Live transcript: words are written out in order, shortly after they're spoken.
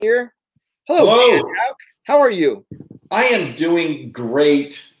here. Hello, Dan. Hello. How are you? I am doing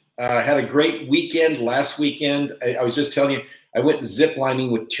great. Had a great weekend last weekend. I was just telling you, I went ziplining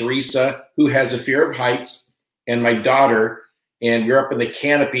with Teresa, who has a fear of heights, and my daughter, and we're up in the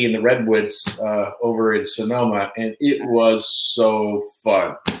canopy in the redwoods over in Sonoma, and it was so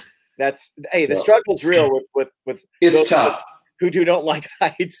fun. The struggle's real with it's those tough. Who don't like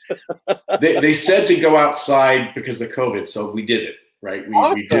heights. they said to go outside because of COVID, so we did it, right?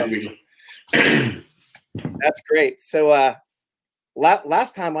 We did. That's great. So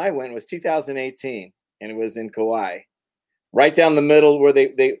last time I went was 2018, and it was in Kauai, right down the middle where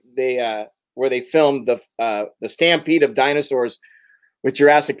they filmed the Stampede of Dinosaurs with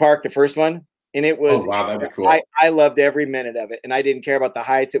Jurassic Park, the first one, and it was. Oh, wow, that'd be cool. I loved every minute of it, and I didn't care about the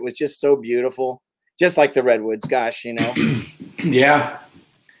heights. It was just so beautiful, just like the redwoods. Gosh, Yeah,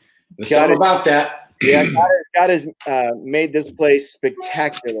 there's something about that. Yeah, God has made this place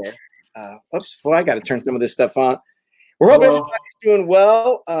spectacular. Oops, boy, I got to turn some of this stuff on. We're hoping everybody's doing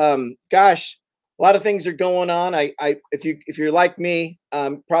well. Gosh, a lot of things are going on. If you're like me,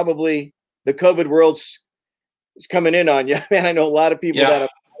 probably the COVID world's coming in on you, man. I know a lot of people that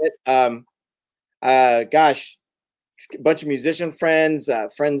have it. Gosh, a bunch of musician friends,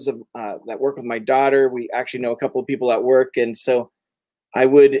 friends of that work with my daughter. We actually know a couple of people at work, and so I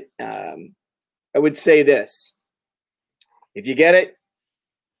would say this: if you get it,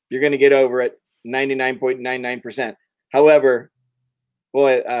 you're going to get over it 99.99%. However,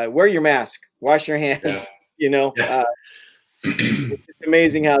 boy, wear your mask, wash your hands. Yeah. It's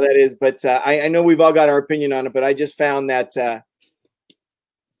amazing how that is. But I know we've all got our opinion on it. But I just found that,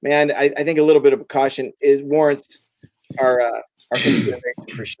 man, I think a little bit of caution warrants our consideration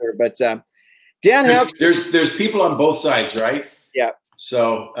for sure. But Dan, there's people on both sides, right? Yeah.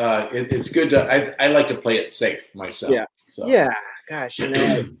 So it's good to. I like to play it safe myself. Yeah. So. Yeah. Gosh,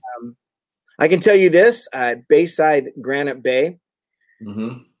 I can tell you this: Bayside Granite Bay.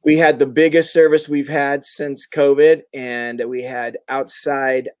 Mm-hmm. We had the biggest service we've had since COVID, and we had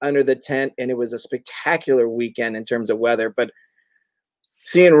outside under the tent, and it was a spectacular weekend in terms of weather. But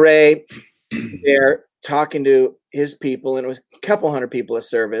seeing Ray there talking to his people, and it was a couple hundred people a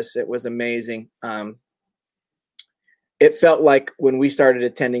service. It was amazing. It felt like when we started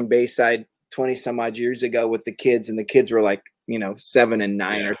attending Bayside 20 some odd years ago with the kids, and the kids were like, 7 and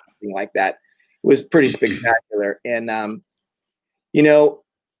 9 or something like that. It was pretty spectacular. And,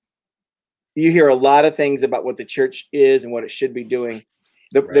 you hear a lot of things about what the church is and what it should be doing.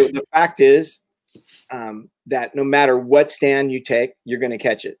 The fact is that no matter what stand you take, you're going to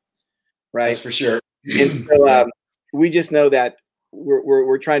catch it. Right. That's for sure. And so we just know that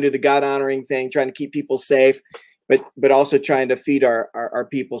we're trying to do the God honoring thing, trying to keep people safe, but also trying to feed our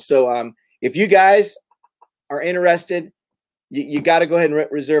people. So if you guys are interested, you got to go ahead and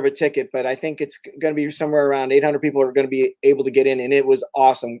reserve a ticket. But I think it's going to be somewhere around 800 people are going to be able to get in. And it was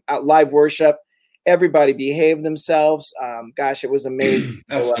awesome. Live worship. Everybody behaved themselves. Gosh, it was amazing.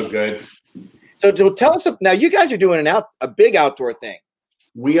 That's so good. So tell us now, you guys are doing a big outdoor thing.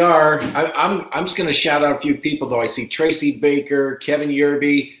 We are. I'm just going to shout out a few people, though. I see Tracy Baker, Kevin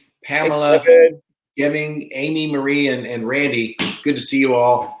Yerby, Pamela Gemming, Amy Marie, and Randy. Good to see you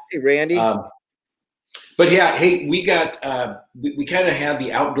all. Hey, Randy. But yeah, hey, we got we kind of had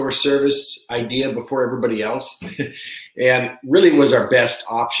the outdoor service idea before everybody else, and really was our best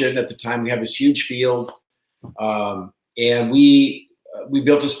option at the time. We have this huge field, and we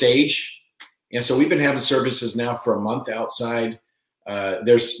built a stage, and so we've been having services now for a month outside.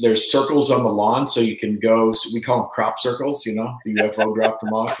 There's circles on the lawn, so you can go. So we call them crop circles. The UFO dropped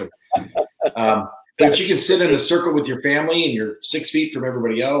them off. But you can sit in a circle with your family, and you're 6 feet from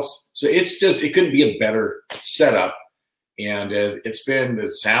everybody else. So it couldn't be a better setup. And the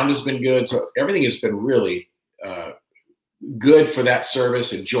sound has been good. So everything has been really good for that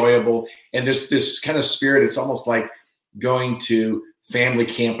service, enjoyable. And this kind of spirit, it's almost like going to family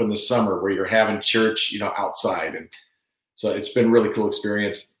camp in the summer where you're having church, outside. And so it's been a really cool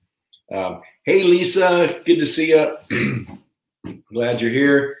experience. Hey, Lisa, good to see you. Glad you're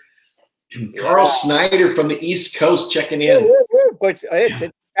here. Carl Snyder from the East Coast checking in. It's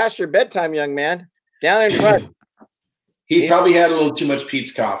past your bedtime, young man. Down in front. He probably had a little too much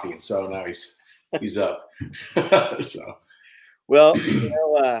Pete's coffee, and so now he's up. So, well,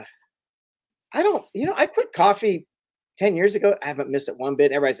 I quit coffee 10 years ago. I haven't missed it one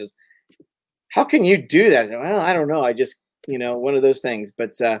bit. Everybody says, "How can you do that?" I say, well, I don't know. I just, one of those things.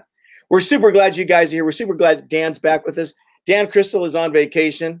 But we're super glad you guys are here. We're super glad Dan's back with us. Dan Crystal is on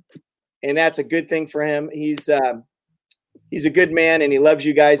vacation, and that's a good thing for him. He's a good man, and he loves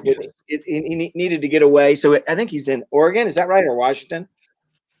you guys, but he needed to get away. So I think he's in Oregon. Is that right? Or Washington?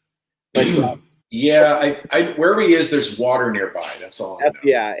 But yeah, I wherever he is, there's water nearby. That's all I know.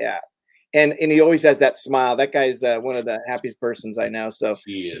 Yeah. And he always has that smile. That guy's one of the happiest persons I know. So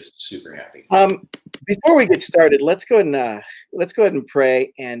he is super happy. Before we get started, let's go ahead and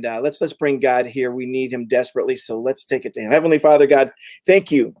pray, and let's bring God here. We need him desperately, so let's take it to him. Heavenly Father, God,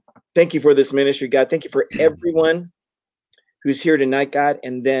 thank you for this ministry, God. Thank you for everyone who's here tonight, God,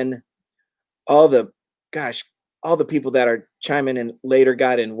 and then all the people that are chiming in later,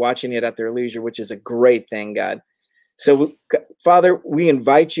 God, and watching it at their leisure, which is a great thing, God. So, Father, we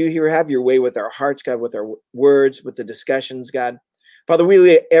invite you here. Have your way with our hearts, God, with our words, with the discussions, God. Father, we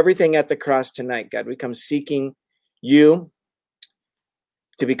lay everything at the cross tonight, God. We come seeking you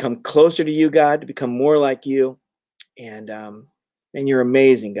to become closer to you, God, to become more like you. And you're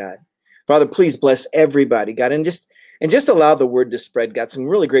amazing, God. Father, please bless everybody, God, and just allow the word to spread, God. Some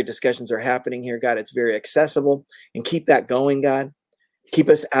really great discussions are happening here, God. It's very accessible, and keep that going, God. Keep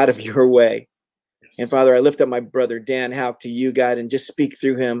us out of your way. And Father, I lift up my brother Dan Houck to you, God, and just speak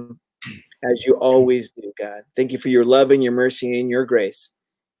through him as you always do, God. Thank you for your love and your mercy and your grace.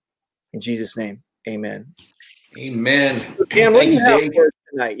 In Jesus' name, amen. Amen. Dan, what do you have for us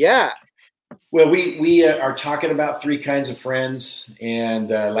tonight? Yeah. Well, we are talking about three kinds of friends,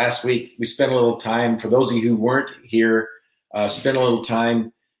 and last week we spent a little time, for those of you who weren't here, spent a little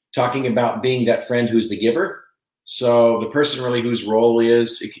time talking about being that friend who's the giver. So the person really whose role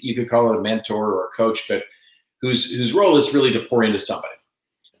is, you could call it a mentor or a coach, but whose role is really to pour into somebody.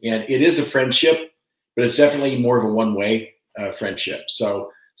 And it is a friendship, but it's definitely more of a one-way friendship.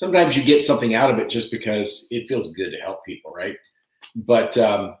 So sometimes you get something out of it just because it feels good to help people, right? But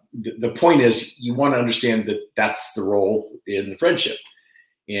the point is, you want to understand that that's the role in the friendship.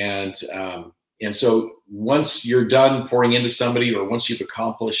 And so once you're done pouring into somebody, or once you've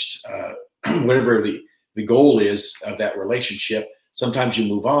accomplished whatever the goal is of that relationship, sometimes you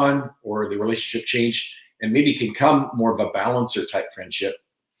move on, or the relationship change, and maybe can come more of a balancer type friendship.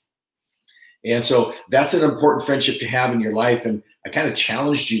 And so that's an important friendship to have in your life. And I kind of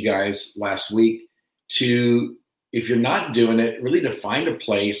challenged you guys last week to, if you're not doing it, really to find a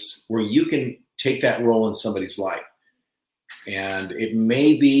place where you can take that role in somebody's life. And it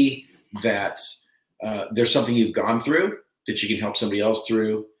may be that there's something you've gone through that you can help somebody else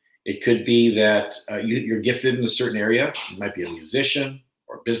through. It could be that you're gifted in a certain area. You might be a musician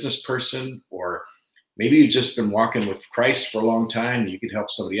or a business person, or maybe you've just been walking with Christ for a long time and you could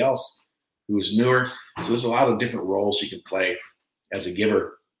help somebody else who is newer. So there's a lot of different roles you can play as a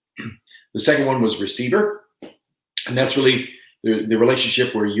giver. The second one was receiver. And that's really the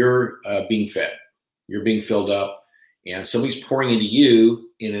relationship where you're being fed, you're being filled up, and somebody's pouring into you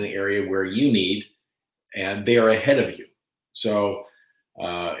in an area where you need, and they are ahead of you. So,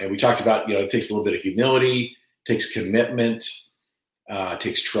 and we talked about, it takes a little bit of humility, takes commitment,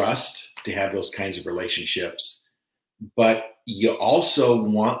 takes trust to have those kinds of relationships. But you also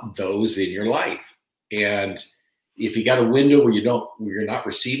want those in your life. And if you got a window where you're not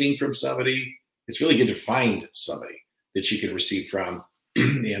receiving from somebody, it's really good to find somebody that you can receive from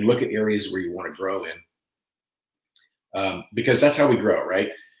and look at areas where you want to grow in. Because that's how we grow,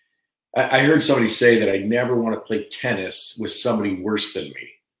 right? I heard somebody say that I never want to play tennis with somebody worse than me.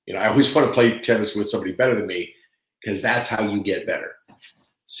 I always want to play tennis with somebody better than me, because that's how you get better.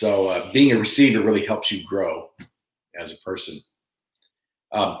 So being a receiver really helps you grow as a person.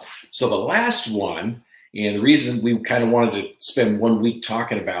 So the last one, and the reason we kind of wanted to spend 1 week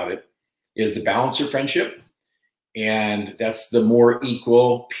talking about it, is the balancer friendship. And that's the more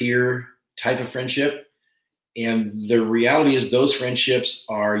equal peer type of friendship. And the reality is those friendships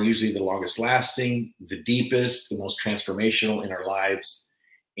are usually the longest lasting, the deepest, the most transformational in our lives.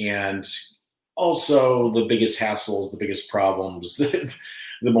 And also the biggest hassles, the biggest problems, the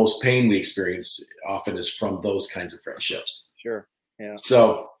most pain we experience often is from those kinds of friendships. Sure. Yeah.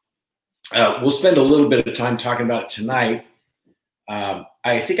 So we'll spend a little bit of time talking about it tonight.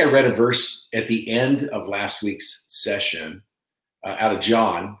 I think I read a verse at the end of last week's session out of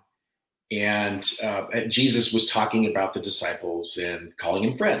John, and Jesus was talking about the disciples and calling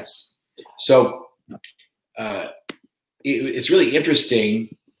them friends. So it's really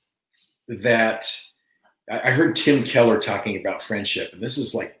interesting that I heard Tim Keller talking about friendship, and this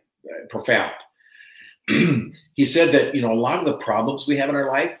is like profound. He said that, a lot of the problems we have in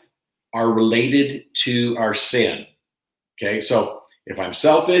our life are related to our sin. Okay, so if I'm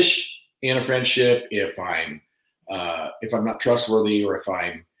selfish in a friendship, if I'm not trustworthy, or if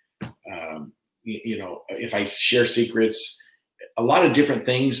I'm, if I share secrets, a lot of different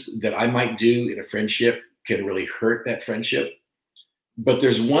things that I might do in a friendship can really hurt that friendship. But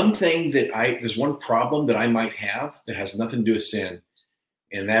there's one problem that I might have that has nothing to do with sin,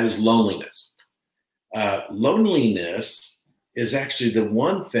 and that is loneliness. Loneliness is actually the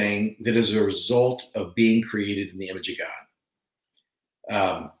one thing that is a result of being created in the image of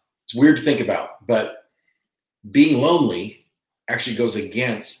God. It's weird to think about, but being lonely actually goes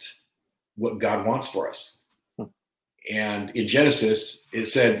against what God wants for us. And in Genesis, it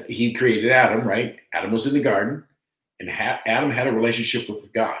said he created Adam, right? Adam was in the garden, and Adam had a relationship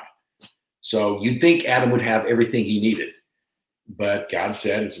with God. So you'd think Adam would have everything he needed. But God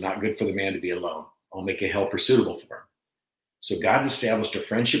said, it's not good for the man to be alone. I'll make a helper suitable for him. So God established a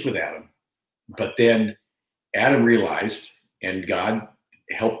friendship with Adam. But then Adam realized, and God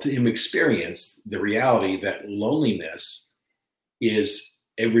helped him experience the reality that loneliness is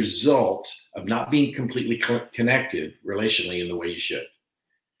a result of not being completely connected relationally in the way you should.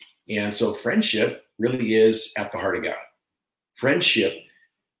 And so friendship really is at the heart of God. Friendship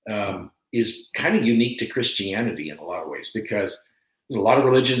is kind of unique to Christianity in a lot of ways, because there's a lot of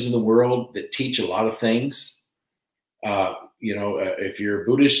religions in the world that teach a lot of things. If you're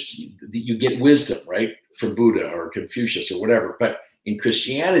Buddhist, you get wisdom, right, from Buddha or Confucius or whatever. But in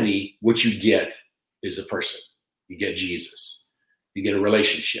Christianity, what you get is a person. You get Jesus. You get a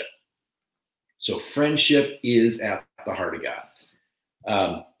relationship. So friendship is at the heart of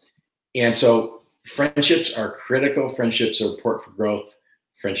God. And so friendships are critical. Friendships are important for growth.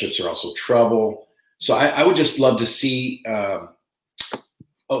 Friendships are also trouble. So I would just love to see.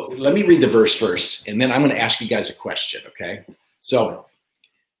 Let me read the verse first, and then I'm going to ask you guys a question, okay? So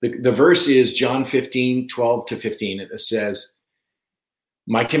the verse is John 15:12-15. It says,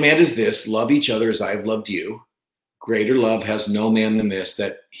 my command is this, love each other as I have loved you. Greater love has no man than this,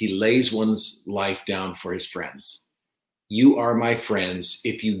 that he lays one's life down for his friends. You are my friends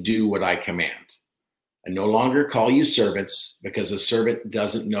if you do what I command. I no longer call you servants, because a servant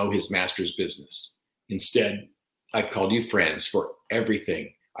doesn't know his master's business. Instead, I've called you friends, for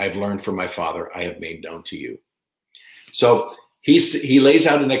everything I've learned from my Father I have made known to you. So he lays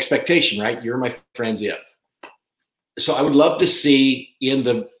out an expectation, right? You're my friends if. So I would love to see in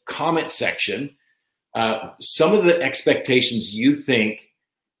the comment section some of the expectations you think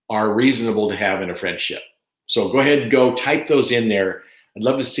are reasonable to have in a friendship. So go ahead and go type those in there. I'd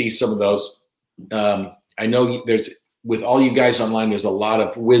love to see some of those. I know with all you guys online, there's a lot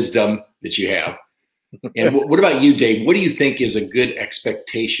of wisdom that you have. And what about you, Dave? What do you think is a good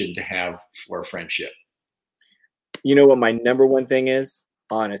expectation to have for a friendship? You know what my number one thing is?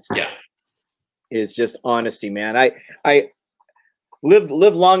 Honesty. Yeah. Is just honesty, man. I lived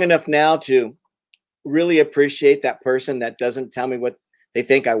long enough now to really appreciate that person that doesn't tell me what they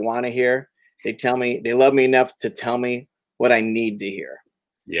think I want to hear. They tell me they love me enough to tell me what I need to hear.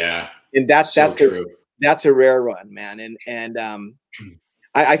 Yeah. And that's true. That's a rare one, man. And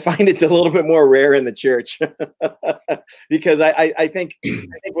I find it's a little bit more rare in the church because I think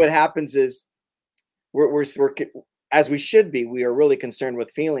what happens is we're as we should be, we are really concerned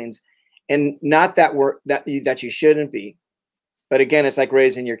with feelings, and not that that you shouldn't be. But again, it's like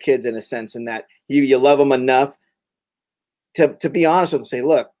raising your kids in a sense, in that you love them enough to be honest with them. Say,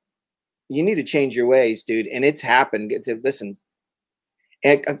 look, you need to change your ways, dude. And it's happened. Listen,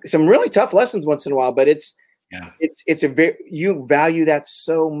 and some really tough lessons once in a while, but it's you value that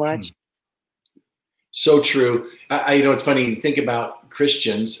so much. So true. It's funny you think about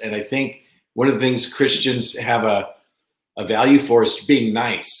Christians, and I think one of the things Christians have a value for is being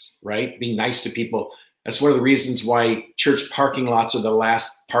nice, right? Being nice to people. That's one of the reasons why church parking lots are the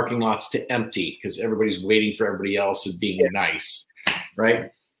last parking lots to empty, because everybody's waiting for everybody else and being nice,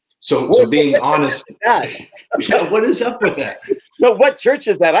 right? So being honest. Yeah, what is up with that? No, what church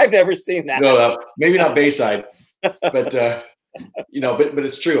is that? I've never seen that. No, maybe not Bayside, but but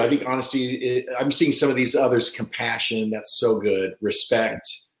it's true. I think honesty. I'm seeing some of these others. Compassion. That's so good. Respect,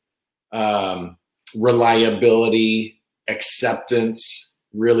 reliability, acceptance.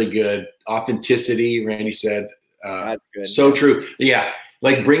 Really good. Authenticity, Randy said. That's good. So true. Yeah.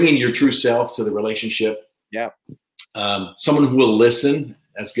 Like bringing your true self to the relationship. Yeah. Someone who will listen.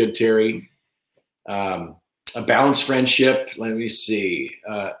 That's good, Terry. A balanced friendship. Let me see.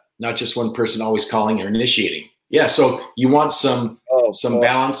 Not just one person always calling or initiating. Yeah. So you want some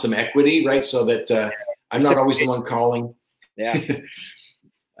balance, some equity, right? So that I'm not always the one calling. Yeah.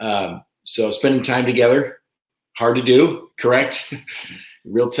 So spending time together, hard to do, correct?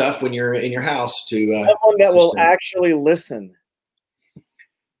 Real tough when you're in your house to someone that will actually listen.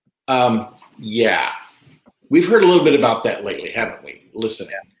 Yeah, we've heard a little bit about that lately, haven't we? Listening.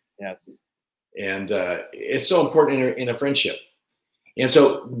 Yeah. Yes. And it's so important in a friendship. And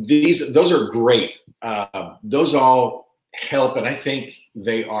so those are great. Those all help, and I think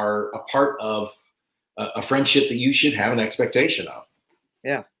they are a part of a friendship that you should have an expectation of.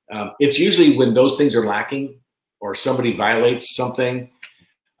 Yeah. It's usually when those things are lacking or somebody violates something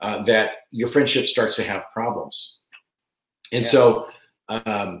that your friendship starts to have problems. And so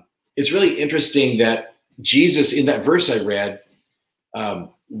it's really interesting that Jesus, in that verse I read,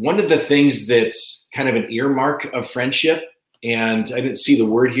 one of the things that's kind of an earmark of friendship, and I didn't see the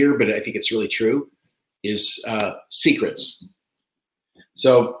word here, but I think it's really true, is secrets.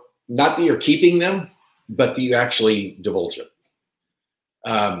 So not that you're keeping them, but that you actually divulge them.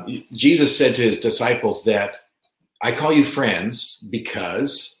 Jesus said to his disciples that I call you friends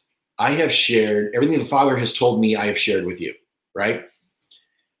because I have shared everything the Father has told me I have shared with you, right?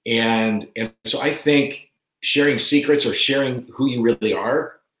 And so I think sharing secrets or sharing who you really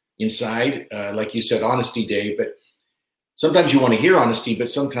are inside, like you said, honesty, Dave, but sometimes you want to hear honesty, but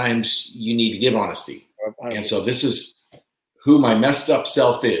sometimes you need to give honesty. And so this is who my messed up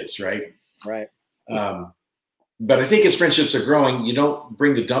self is, right? Right. But I think as friendships are growing, you don't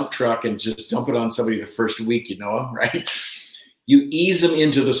bring the dump truck and just dump it on somebody the first week you know them, right? You ease them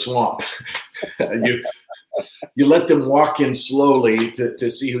into the swamp. You let them walk in slowly to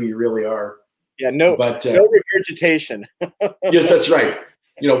see who you really are. Yeah, no regurgitation. Yes, that's right.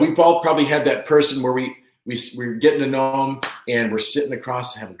 We've all probably had that person where we're getting to know them and we're sitting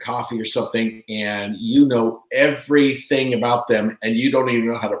across having coffee or something, and you know everything about them and you don't even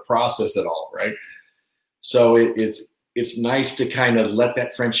know how to process it all, right? So it's nice to kind of let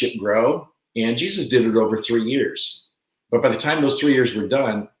that friendship grow. And Jesus did it over 3 years. But by the time those 3 years were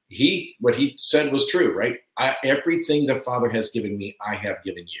done, what he said was true, right? Everything the Father has given me, I have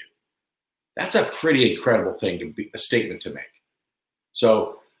given you. That's a pretty incredible thing a statement to make.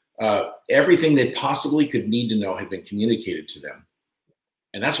 So everything they possibly could need to know had been communicated to them.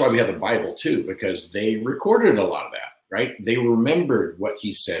 And that's why we have the Bible too, because they recorded a lot of that, right? They remembered what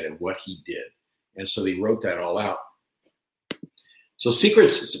he said and what he did. And so they wrote that all out. So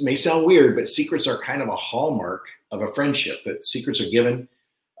secrets may sound weird, but secrets are kind of a hallmark of a friendship, that secrets are given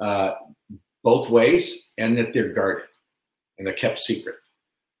both ways and that they're guarded and they're kept secret.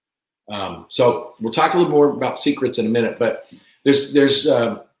 So we'll talk a little more about secrets in a minute, but there's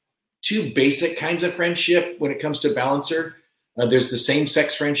two basic kinds of friendship when it comes to Balancer. There's the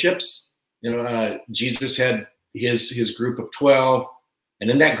same-sex friendships. Jesus had his group of 12, and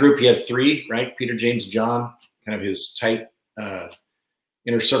in that group he had 3, right? Peter, James, John, kind of his tight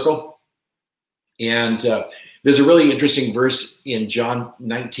inner circle. And there's a really interesting verse in John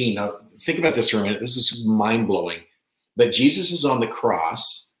 19. Now, think about this for a minute. This is mind-blowing. But Jesus is on the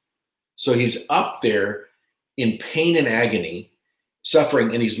cross, so he's up there in pain and agony,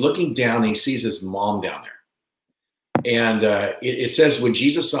 suffering, and he's looking down and he sees his mom down there. And it says when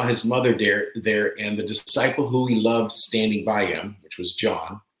Jesus saw his mother there and the disciple who he loved standing by him, which was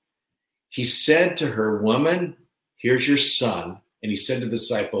John, he said to her, "Woman, here's your son." And he said to the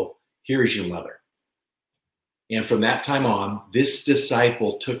disciple, "Here is your mother." And from that time on, this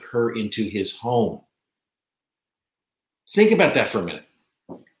disciple took her into his home. Think about that for a minute.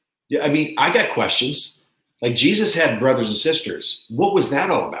 I mean, I got questions. Like, Jesus had brothers and sisters. What was that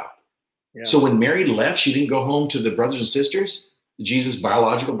all about? Yeah. So when Mary left, she didn't go home to the brothers and sisters, Jesus'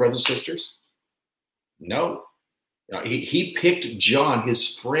 biological brothers and sisters? No. He picked John,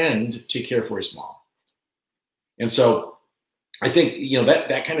 his friend, to care for his mom. And so I think,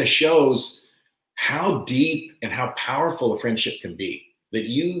 that kind of shows how deep and how powerful a friendship can be, that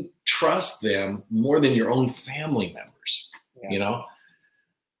you trust them more than your own family members,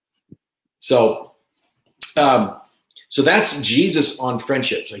 So that's Jesus on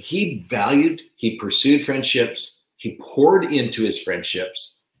friendships. Like, he pursued friendships, he poured into his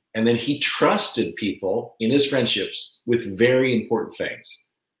friendships, and then he trusted people in his friendships with very important things.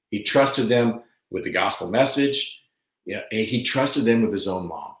 He trusted them with the gospel message. Yeah, and he trusted them with his own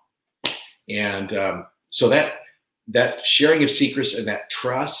mom. And so that sharing of secrets and that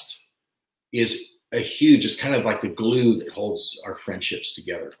trust is it's kind of like the glue that holds our friendships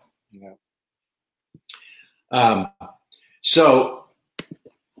together. Yeah. So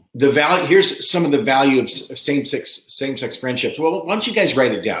here's some of the value of same-sex friendships. Well, why don't you guys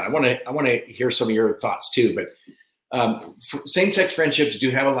write it down? I want to hear some of your thoughts too. But same-sex friendships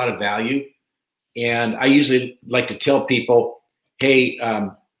do have a lot of value, and I usually like to tell people, hey,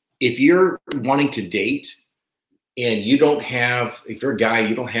 if you're wanting to date and if you're a guy,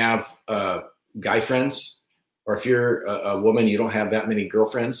 you don't have guy friends, or if you're a woman, you don't have that many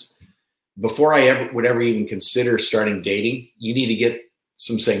girlfriends. Before I would ever even consider starting dating, you need to get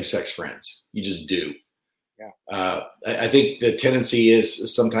some same-sex friends. You just do. Yeah. I think the tendency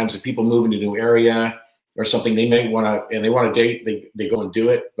is sometimes if people move into a new area or something, they may want to date, they go and do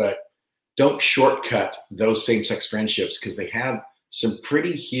it, but don't shortcut those same-sex friendships, because they have some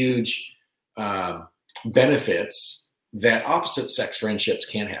pretty huge benefits that opposite sex friendships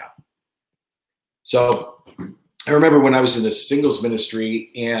can have. So I remember when I was in the singles ministry,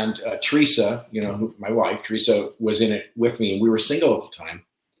 and Teresa, my wife, Teresa, was in it with me, and we were single at the time.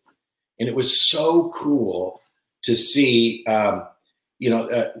 And it was so cool to see, the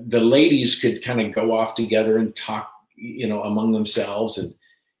ladies could kind of go off together and talk, among themselves,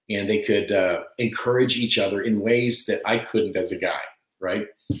 and they could encourage each other in ways that I couldn't as a guy, right?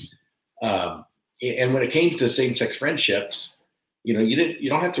 And when it came to same-sex friendships, you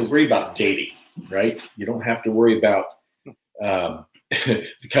don't have to worry about dating, right? You don't have to worry about kind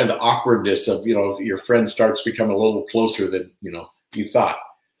of the awkwardness of, your friend starts becoming a little closer than, you thought.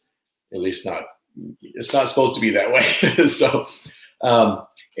 At least not, it's not supposed to be that way. So,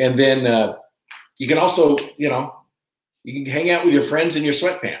 and then you can also, you can hang out with your friends in your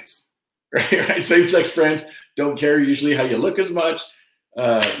sweatpants, right? Same-sex friends don't care usually how you look as much.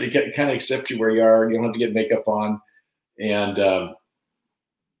 They kind of accept you where you are. You don't have to get makeup on. And but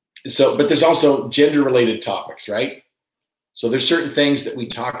there's also gender-related topics, right? So there's certain things that we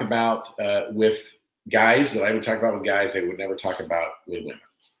talk about with guys that I would talk about with guys they would never talk about with women.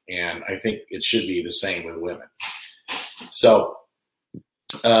 And I think it should be the same with women. So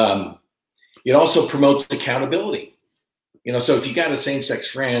it also promotes accountability. So if you got a same-sex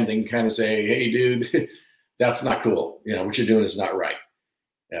friend, they can kind of say, hey, dude, that's not cool. What you're doing is not right.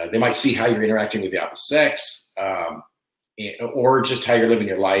 They might see how you're interacting with the opposite sex, or just how you're living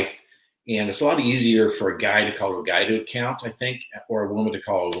your life. And it's a lot easier for a guy to call a guy to account, I think, or a woman to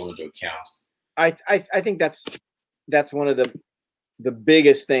call a woman to account. I think that's one of the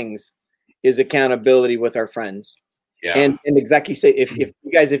biggest things is accountability with our friends. Yeah. And exactly say, if you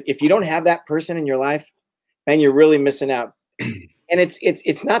guys, if you don't have that person in your life, man, you're really missing out. And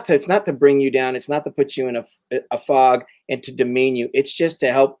it's not to bring you down. It's not to put you in a fog and to demean you. It's just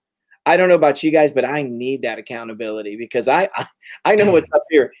to help. I don't know about you guys, but I need that accountability because I know what's up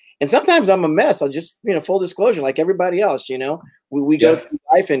here. And sometimes I'm a mess. I'll just, full disclosure, like everybody else, we go through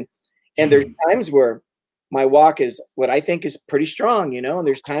life and there's times where my walk is what I think is pretty strong, and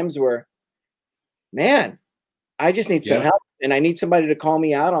there's times where, man, I just need some help and I need somebody to call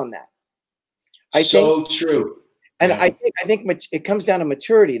me out on that. True. And I think it comes down to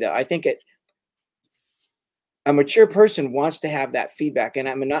maturity, though. I think a mature person wants to have that feedback, and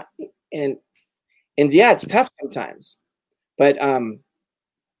it's tough sometimes, but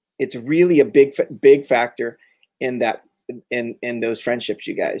it's really a big factor in that in those friendships.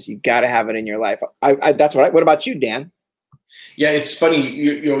 You guys, you got to have it in your life. That's what. What about you, Dan? Yeah, it's funny.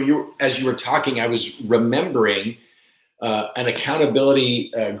 You as you were talking, I was remembering an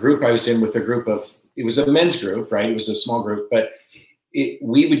accountability group I was in with a group of. It was a men's group, right? It was a small group, but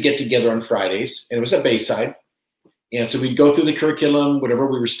we would get together on Fridays, and it was at Bayside. And so we'd go through the curriculum, whatever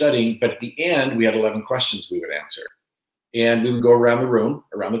we were studying, but at the end, we had 11 questions we would answer. And we would go around the room,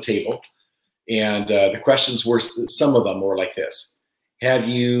 around the table, and the questions were, some of them were like this. Have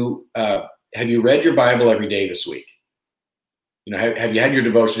you read your Bible every day this week? Have you had your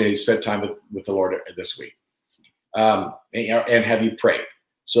devotion? Have you spent time with the Lord this week? And have you prayed?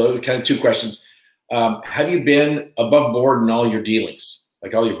 So kind of two questions. Have you been above board in all your dealings,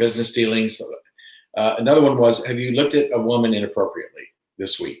 like all your business dealings? Another one was, have you looked at a woman inappropriately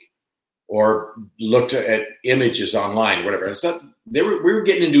this week, or looked at images online, whatever? We were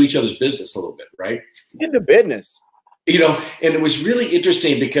getting into each other's business a little bit, right? Into business, and it was really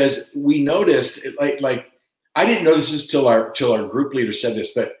interesting because we noticed, like I didn't notice this till our group leader said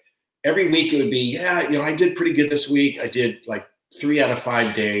this, but every week it would be, I did pretty good this week. I did like 3 out of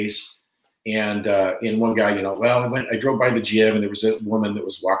 5 days. And in one guy, I drove by the gym and there was a woman that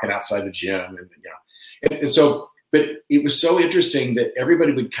was walking outside the gym, and so, but it was so interesting that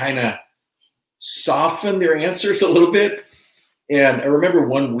everybody would kind of soften their answers a little bit. And I remember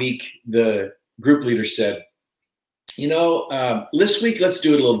one week the group leader said, this week let's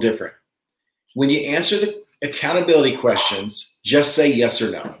do it a little different. When you answer the accountability questions, just say yes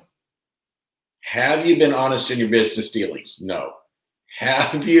or no. Have you been honest in your business dealings? No.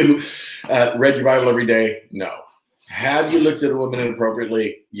 Have you read your Bible every day? No. Have you looked at a woman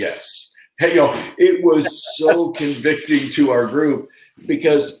inappropriately? Yes. Hey, it was so convicting to our group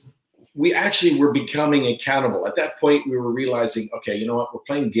because we actually were becoming accountable. At that point, we were realizing, okay, you know what? We're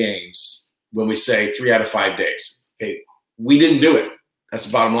playing games when we say 3 out of 5 days. Okay, we didn't do it. That's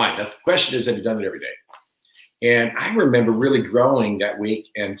the bottom line. The question is, have you done it every day? And I remember really growing that week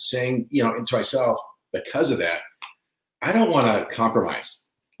and saying, into myself, because of that, I don't want to compromise.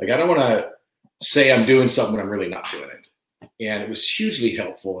 Like, I don't want to say I'm doing something when I'm really not doing it. And it was hugely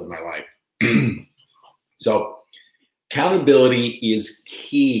helpful in my life. So Accountability is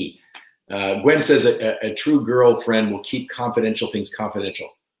key. Gwen says a true girlfriend will keep confidential things confidential.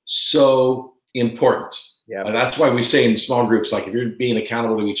 So important. Yeah. That's why we say in small groups, like if you're being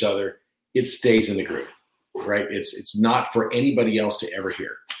accountable to each other, it stays in the group, right? It's not for anybody else to ever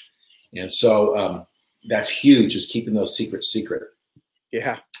hear. And so that's huge, is keeping those secrets secret.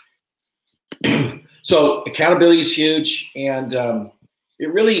 Yeah. So accountability is huge. And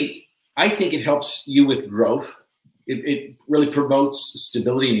it really, I think it helps you with growth. It really promotes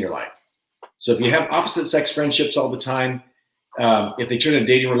stability in your life. So if you have opposite sex friendships all the time, if they turn into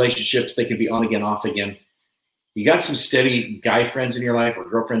dating relationships, they can be on again, off again. You got some steady guy friends in your life or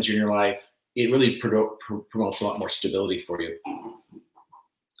girlfriends in your life, it really promotes a lot more stability for you.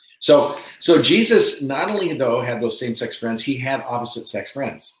 So Jesus not only, though, had those same-sex friends, he had opposite-sex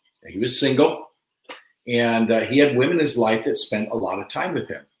friends. He was single, and he had women in his life that spent a lot of time with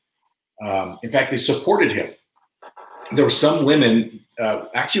him. In fact, they supported him. There were some women,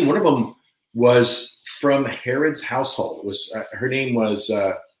 actually one of them was from Herod's household. Her name was,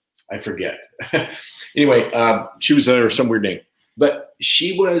 I forget. Anyway, she was under some weird name. But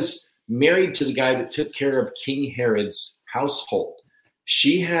she was married to the guy that took care of King Herod's household.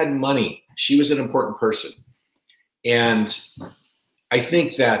 She had money. She was an important person. And I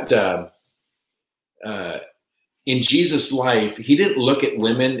think that in Jesus' life, he didn't look at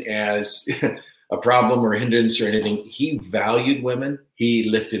women as a problem or a hindrance or anything. He valued women. He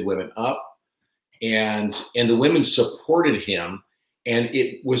lifted women up. And the women supported him. And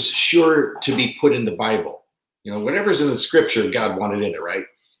it was sure to be put in the Bible. You know, whatever's in the scripture, God wanted in it, right?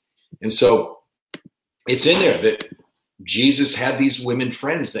 And so it's in there that Jesus had these women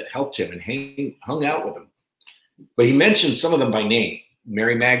friends that helped him and hung out with him. But he mentioned some of them by name.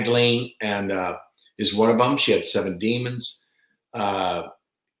 Mary Magdalene and is one of them. She had 7 demons.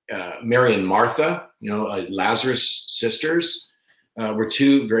 Mary and Martha, Lazarus' sisters, were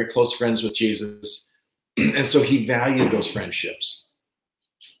 2 very close friends with Jesus. And so he valued those friendships.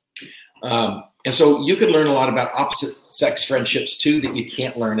 And so you can learn a lot about opposite sex friendships too that you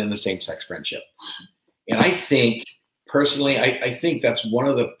can't learn in the same sex friendship. And I think, personally, I think that's one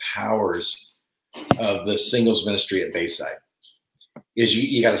of the powers of the singles ministry at Bayside is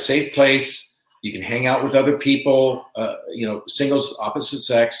you got a safe place. You can hang out with other people, singles, opposite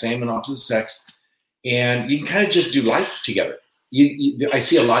sex, same and opposite sex, and you can kind of just do life together. I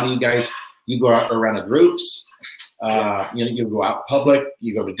see a lot of you guys, you go out around in groups, you go out in public,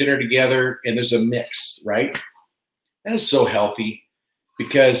 you go to dinner together, and there's a mix, right? That is so healthy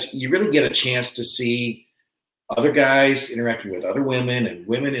because you really get a chance to see other guys interacting with other women and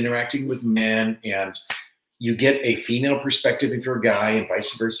women interacting with men, and you get a female perspective if you're a guy and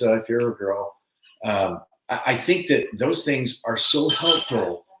vice versa if you're a girl. I think that those things are so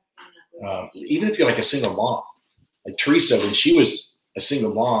helpful, even if you're like a single mom. Like Teresa, when she was a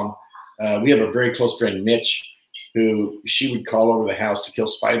single mom, we have a very close friend, Mitch, who she would call over the house to kill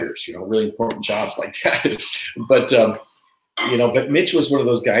spiders, really important jobs like that. But Mitch was one of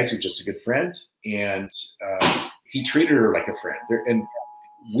those guys who's just a good friend, and he treated her like a friend. And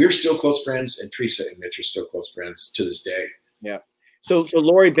we're still close friends, and Teresa and Mitch are still close friends to this day. Yeah. So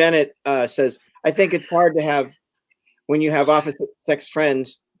Lori Bennett says, I think it's hard to have, when you have opposite sex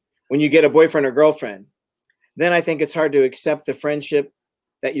friends, when you get a boyfriend or girlfriend, then I think it's hard to accept the friendship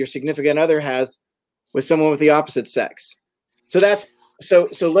that your significant other has with someone with the opposite sex. So that's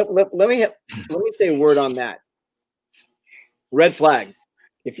let me say a word on that. Red flag.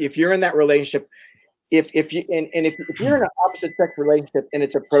 If you're in that relationship, if you're in an opposite sex relationship and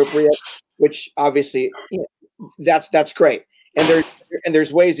it's appropriate, which obviously that's great. And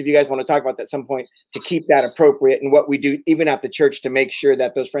there's ways, if you guys want to talk about that at some point, to keep that appropriate and what we do even at the church to make sure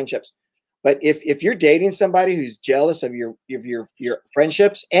that those friendships. But if you're dating somebody who's jealous of your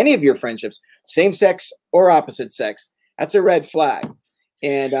friendships, any of your friendships, same sex or opposite sex, that's a red flag.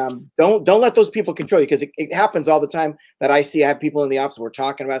 And don't let those people control you, because it happens all the time that I see. I have people in the office we're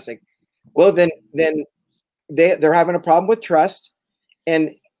talking about saying, well, then they're having a problem with trust.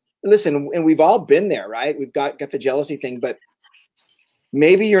 And listen, and we've all been there, right? We've got the jealousy thing, but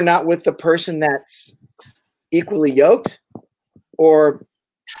maybe you're not with the person that's equally yoked, or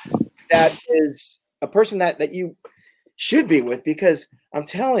that is a person that you should be with, because I'm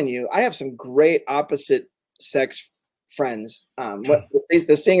telling you, I have some great opposite sex friends.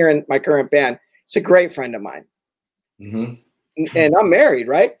 The singer in my current band, it's a great friend of mine. Mm-hmm. And I'm married,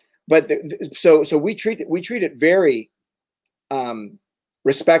 right? But so we treat it very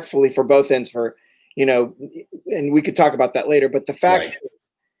respectfully for both ends, and we could talk about that later. But the fact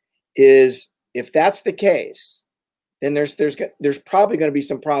is, if that's the case, then there's probably going to be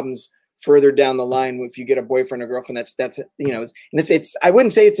some problems further down the line if you get a boyfriend or girlfriend. That's you know, and it's I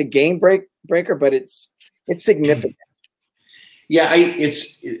wouldn't say it's a game breaker, but it's significant. Yeah,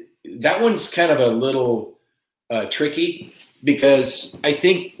 that one's kind of a little tricky, because I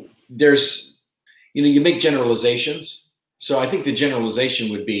think there's, you make generalizations. So I think the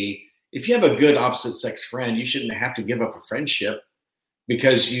generalization would be, if you have a good opposite sex friend, you shouldn't have to give up a friendship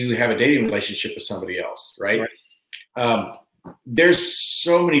because you have a dating relationship with somebody else, right? There's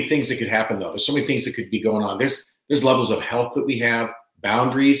so many things that could happen, though. There's so many things that could be going on. There's levels of health that we have,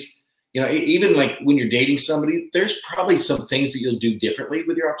 boundaries. Even like when you're dating somebody, there's probably some things that you'll do differently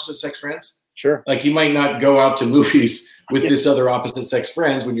with your opposite sex friends. Sure. Like you might not go out to movies with this other opposite sex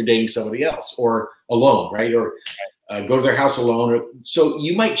friends when you're dating somebody else, or alone, right? Or go to their house alone. So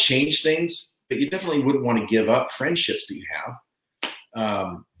you might change things, but you definitely wouldn't want to give up friendships that you have.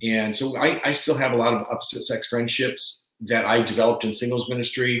 And so I still have a lot of opposite sex friendships that I developed in singles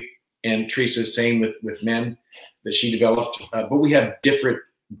ministry, and Teresa's same with men that she developed. But we have different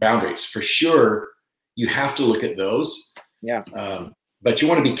boundaries for sure. You have to look at those. Yeah. But you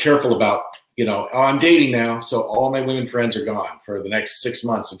want to be careful about, I'm dating now, so all my women friends are gone for the next 6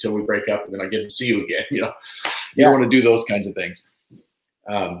 months until we break up, and then I get to see you again. You don't want to do those kinds of things.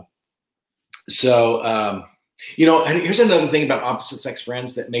 And here's another thing about opposite sex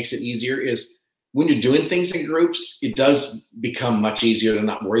friends that makes it easier is when you're doing things in groups, it does become much easier to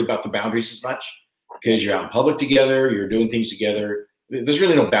not worry about the boundaries as much, because you're out in public together, you're doing things together. There's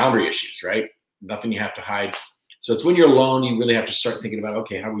really no boundary issues, right? Nothing you have to hide. So it's when you're alone, you really have to start thinking about,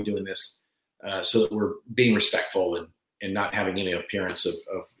 okay, how are we doing this so that we're being respectful and not having any appearance of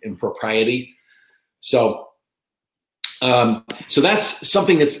impropriety. So that's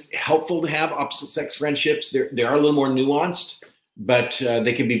something that's helpful to have, opposite sex friendships. They are a little more nuanced, but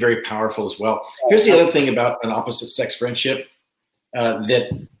they can be very powerful as well. Here's the other thing about an opposite sex friendship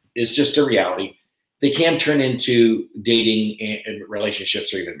that is just a reality. They can turn into dating and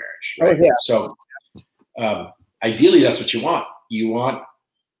relationships or even marriage. Right? Oh, yeah. So ideally, that's what you want. You want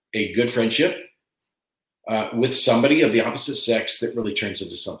a good friendship with somebody of the opposite sex that really turns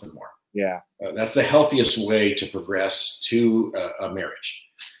into something more. Yeah. That's the healthiest way to progress to a marriage.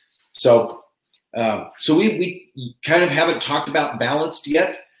 So we kind of haven't talked about balanced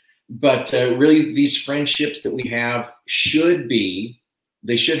yet, but really these friendships that we have should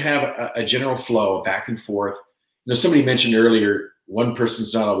have a general flow back and forth. Somebody mentioned earlier, one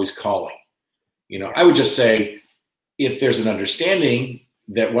person's not always calling. I would just say, if there's an understanding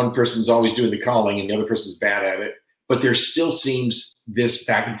that one person's always doing the calling and the other person's bad at it, but there still seems this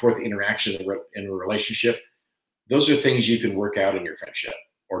back and forth interaction in a relationship, those are things you can work out in your friendship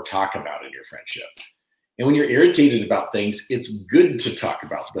or talk about in your friendship. And when you're irritated about things, it's good to talk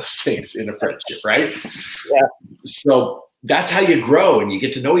about those things in a friendship, right? Yeah. So that's how you grow, and you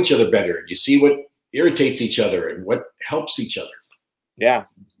get to know each other better, and you see what irritates each other and what helps each other. Yeah.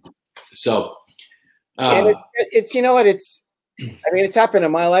 So and it's it's happened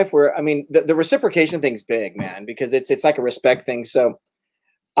in my life where, the reciprocation thing's big, man, because it's like a respect thing. So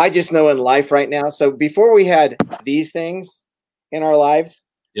I just know in life right now. So before we had these things in our lives,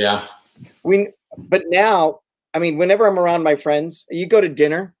 yeah, but now, whenever I'm around my friends, you go to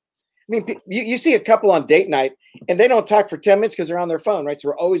dinner. You see a couple on date night and they don't talk for 10 minutes because they're on their phone, right? So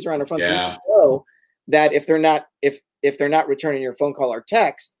we're always around our phone. Yeah. So you know that if they're not returning your phone call or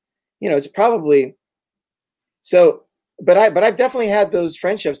text, it's probably so. But I've definitely had those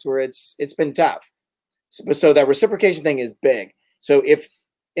friendships where it's been tough. So that reciprocation thing is big. So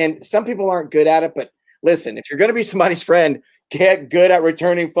and some people aren't good at it, but listen, if you're going to be somebody's friend, get good at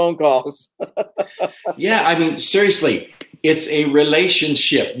returning phone calls. Yeah, seriously, it's a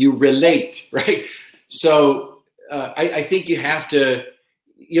relationship. You relate, right? So I think you have to,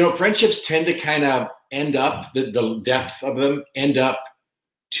 friendships tend to kind of end up, the depth of them end up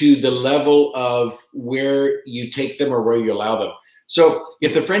to the level of where you take them or where you allow them. So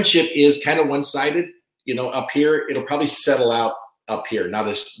if the friendship is kind of one-sided, up here, it'll probably settle out up here, not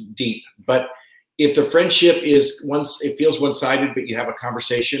as deep. But if the friendship it feels one-sided, but you have a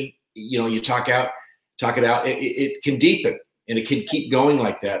conversation, you talk it out, it can deepen and it can keep going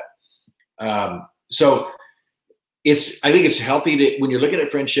like that. So I think it's healthy when you're looking at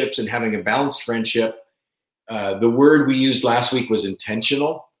friendships and having a balanced friendship. The word we used last week was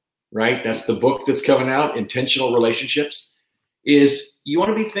intentional, right? That's the book that's coming out, Intentional Relationships. Is you want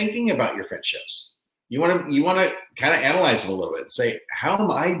to be thinking about your friendships. You want to kind of analyze them a little bit and say, how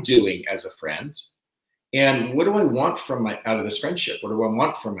am I doing as a friend? And what do I want out of this friendship? What do I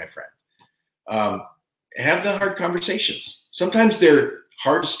want from my friend? Have the hard conversations. Sometimes they're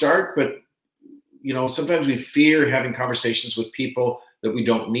hard to start, but sometimes we fear having conversations with people that we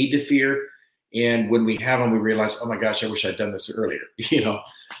don't need to fear. And when we have them, we realize, oh my gosh, I wish I'd done this earlier,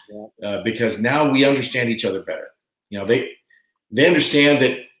 because now we understand each other better. They understand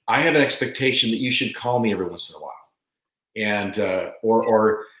that I have an expectation that you should call me every once in a while, and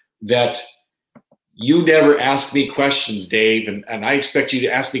or that you never ask me questions, Dave, and I expect you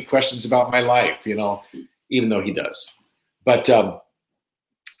to ask me questions about my life, even though he does. But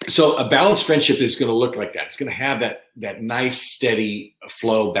so a balanced friendship is going to look like that. It's going to have that nice, steady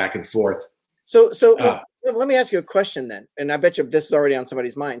flow back and forth. So let me ask you a question then, and I bet you this is already on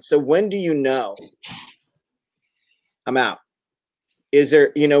somebody's mind. So when do you know I'm out? Is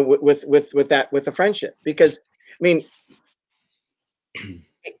there, with the friendship? Because I mean,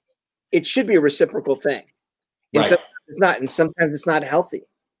 it should be a reciprocal thing. And right. Sometimes it's not, and sometimes it's not healthy.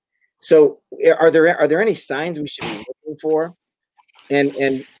 So are there any signs we should be looking for?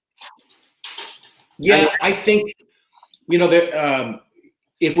 And yeah, I think that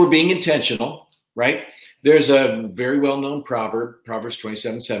if we're being intentional, right? There's a very well-known proverb, Proverbs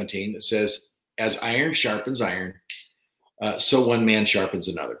 27:17, that says, "As iron sharpens iron, so one man sharpens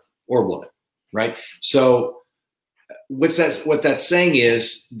another," or woman, right? So what that's saying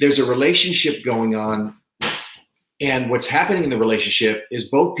is there's a relationship going on, and what's happening in the relationship is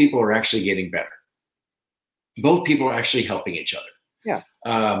both people are actually getting better. Both people are actually helping each other. Yeah.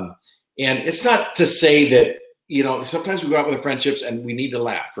 And it's not to say that, sometimes we go out with the friendships and we need to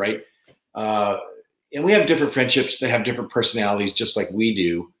laugh, right? And we have different friendships that have different personalities, just like we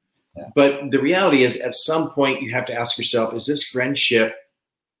do. Yeah. But the reality is, at some point, you have to ask yourself, is this friendship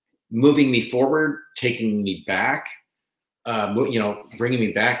moving me forward, taking me back, bringing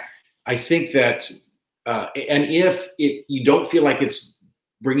me back? I think that, and if you don't feel like it's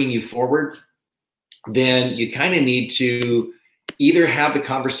bringing you forward, then you kind of need to either have the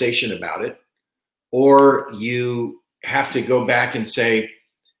conversation about it, or you have to go back and say,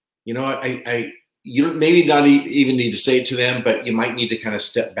 you know what, you don't, maybe not even need to say it to them, but you might need to kind of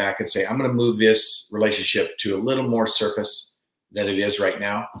step back and say, I'm going to move this relationship to a little more surface than it is right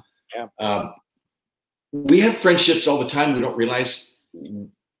now. Yeah. We have friendships all the time. We don't realize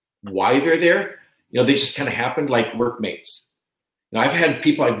why they're there. They just kind of happen, like workmates. I've had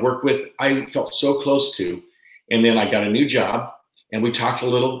people I've worked with, I felt so close to, and then I got a new job and we talked a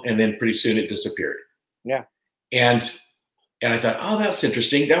little, and then pretty soon it disappeared. Yeah. And I thought, oh, that's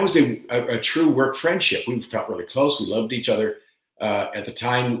interesting. That was a true work friendship. We felt really close. We loved each other. At the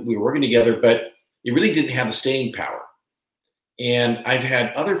time we were working together, but it really didn't have the staying power. And I've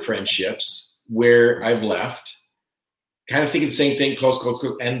had other friendships where I've left kind of thinking the same thing, close,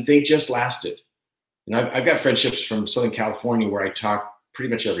 and they just lasted. I've got friendships from Southern California where I talk pretty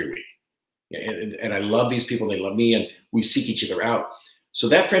much every week. And I love these people. They love me, and we seek each other out. So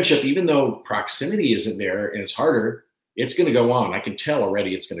that friendship, even though proximity isn't there and it's harder, it's going to go on. I can tell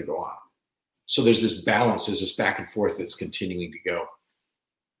already it's going to go on. So there's this balance, there's this back and forth that's continuing to go.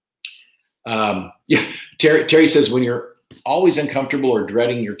 Terry says, when you're always uncomfortable or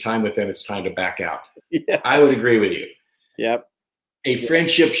dreading your time with them, it's time to back out. Yeah. I would agree with you. Yep. A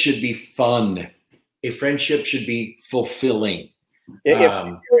friendship should be fun. A friendship should be fulfilling. If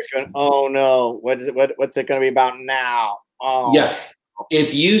you're going, oh no, what's it going to be about now? Oh yeah.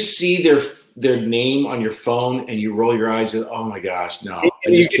 If you see their name on your phone and you roll your eyes, and oh my gosh, no, I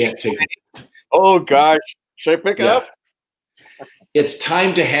just can't take it. Oh gosh, should I pick up? It's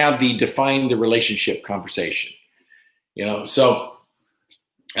time to have the define the relationship conversation. So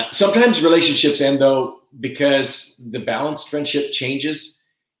sometimes relationships end though because the balanced friendship changes.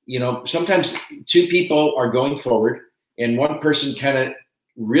 Sometimes two people are going forward and one person kind of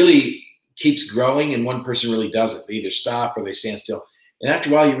really keeps growing and one person really doesn't. They either stop or they stand still. And after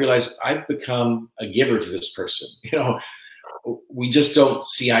a while, you realize I've become a giver to this person. We just don't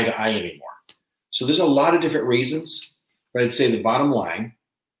see eye to eye anymore. So there's a lot of different reasons, but I'd say the bottom line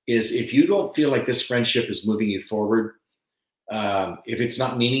is if you don't feel like this friendship is moving you forward, if it's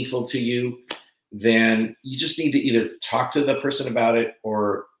not meaningful to you, then you just need to either talk to the person about it,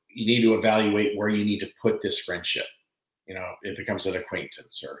 or you need to evaluate where you need to put this friendship. It becomes an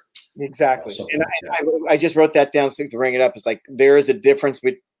acquaintance or exactly. And I just wrote that down to bring it up. It's like there is a difference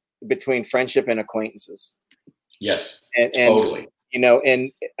between friendship and acquaintances. Yes, and totally.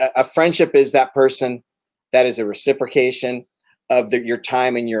 And a friendship is that person that is a reciprocation of your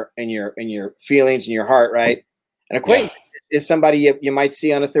time and your feelings and your heart, right? An acquaintance is somebody you might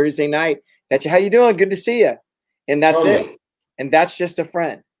see on a Thursday night. How you doing? Good to see you, and that's it. And that's just a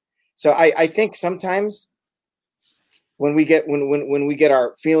friend. So I think sometimes when we get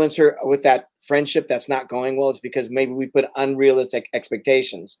our feelings hurt with that friendship that's not going well, it's because maybe we put unrealistic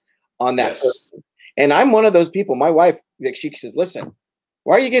expectations on that person. And I'm one of those people. My wife, she says, listen,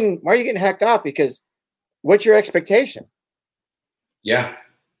 Why are you getting hacked off? Because what's your expectation? Yeah.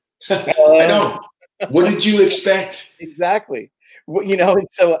 I know. What did you expect? Exactly.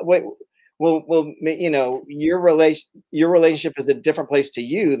 So wait, well, your relationship is a different place to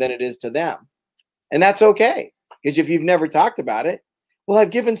you than it is to them. And that's okay. Because if you've never talked about it, well, I've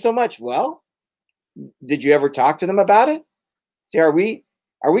given so much. Well, did you ever talk to them about it? See, are we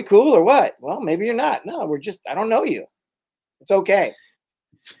cool or what? Well, maybe you're not. No, I don't know you. It's okay.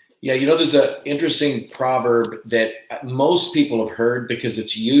 Yeah, there's an interesting proverb that most people have heard because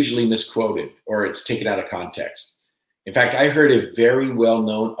it's usually misquoted or it's taken out of context. In fact, I heard a very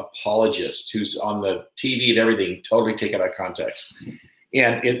well-known apologist who's on the TV and everything totally take it out of context.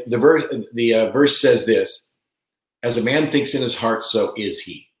 And the verse says this: "As a man thinks in his heart, so is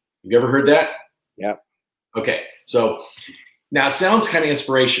he." Have you ever heard that? Yeah. Okay, so now it sounds kind of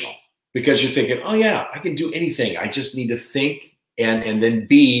inspirational because you're thinking, oh yeah, I can do anything. I just need to think and then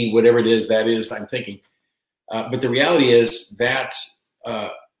be whatever it is that is I'm thinking. But the reality is that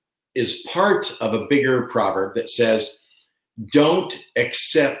is part of a bigger proverb that says, don't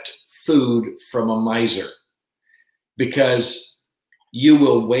accept food from a miser, because you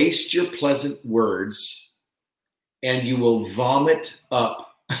will waste your pleasant words and you will vomit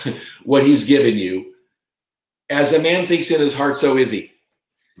up what he's given you. As a man thinks in his heart, so is he.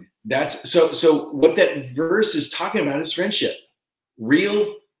 That's so what that verse is talking about is friendship,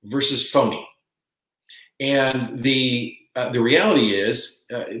 real versus phony. And the reality is,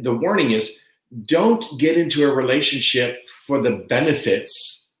 the warning is, don't get into a relationship for the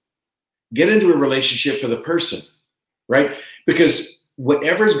benefits. Get into a relationship for the person, right? Because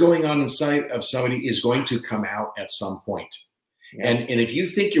whatever's going on inside of somebody is going to come out at some point. Yeah. And if you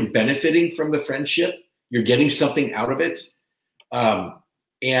think you're benefiting from the friendship, you're getting something out of it, and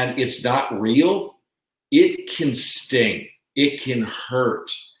it's not real, it can sting. It can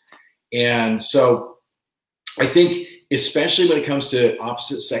hurt. And so I think, especially when it comes to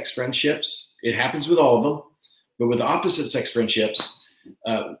opposite sex friendships, it happens with all of them, but with opposite sex friendships,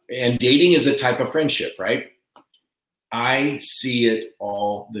 and dating is a type of friendship, right? I see it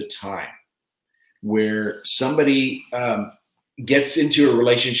all the time where somebody gets into a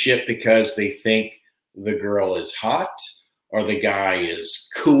relationship because they think the girl is hot or the guy is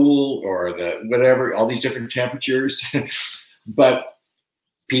cool or the whatever, all these different temperatures. But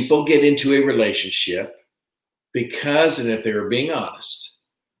people get into a relationship because, and if they were being honest,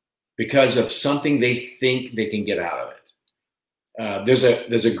 because of something they think they can get out of it.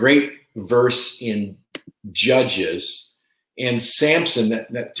 There's a great verse in Judges and Samson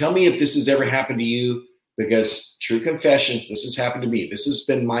that tell me if this has ever happened to you, because true confessions, this has happened to me. This has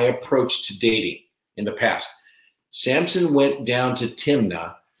been my approach to dating in the past. Samson went down to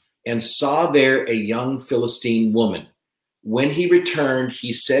Timnah and saw there a young Philistine woman. When he returned,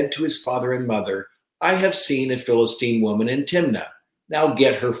 he said to his father and mother, I have seen a Philistine woman in Timnah. Now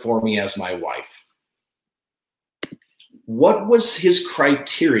get her for me as my wife. What was his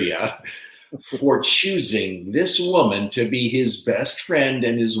criteria for choosing this woman to be his best friend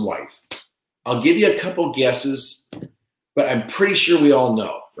and his wife? I'll give you a couple guesses, but I'm pretty sure we all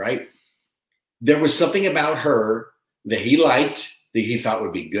know, right? There was something about her that he liked, that he thought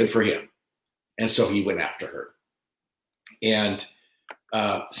would be good for him. And so he went after her. And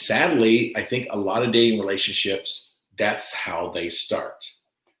sadly, I think a lot of dating relationships, that's how they start.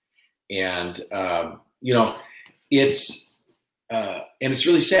 And, it's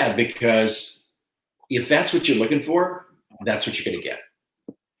really sad, because if that's what you're looking for, that's what you're going to get.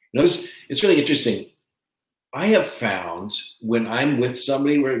 It's really interesting. I have found when I'm with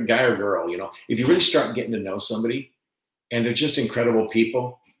somebody, whether guy or girl, if you really start getting to know somebody and they're just incredible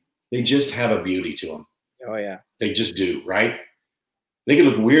people, they just have a beauty to them. Oh, yeah. They just do, right? They can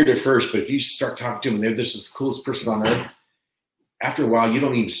look weird at first, but if you start talking to them and they're just the coolest person on earth, after a while, you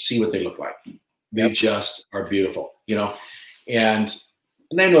don't even see what they look like. They just are beautiful, And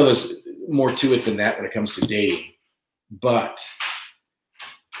I know there's more to it than that when it comes to dating. But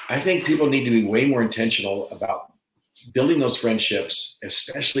I think people need to be way more intentional about building those friendships,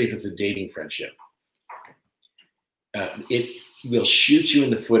 especially if it's a dating friendship. It will shoot you in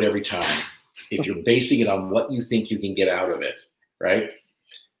the foot every time if you're basing it on what you think you can get out of it, right?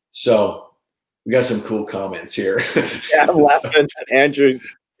 So we got some cool comments here. Yeah, I'm laughing at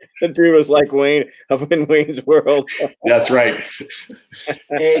Andrew's. The dude was like Wayne of In Wayne's World. That's right.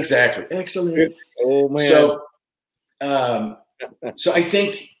 Exactly. Excellent. Oh, man. So I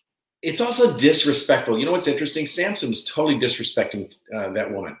think it's also disrespectful. You know what's interesting? Samson's totally disrespecting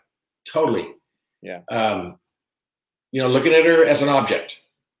that woman. Totally. Yeah. Looking at her as an object.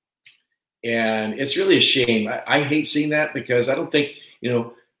 And it's really a shame. I hate seeing that, because I don't think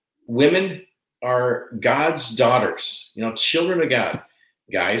Women are God's daughters, children of God,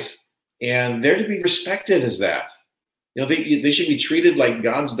 guys, and they're to be respected as that. They should be treated like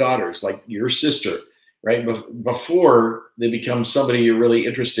God's daughters, like your sister, right? Before they become somebody you're really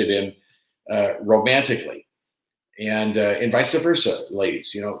interested in romantically, and vice versa,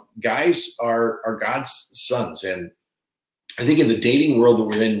 ladies. Guys are God's sons, and I think in the dating world that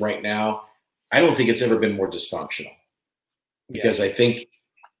we're in right now, I don't think it's ever been more dysfunctional, because I think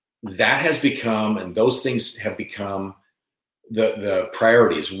that has become, and those things have become the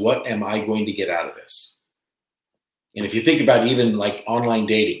priorities. What am I going to get out of this? And if you think about even like online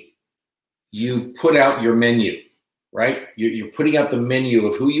dating, you put out your menu, right? You're putting out the menu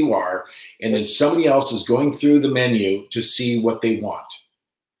of who you are, and then somebody else is going through the menu to see what they want.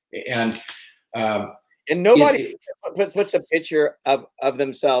 And nobody puts a picture of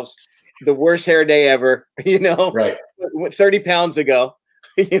themselves, the worst hair day ever, right? 30 pounds ago,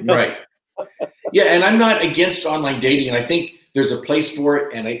 right? Yeah, and I'm not against online dating, and I think there's a place for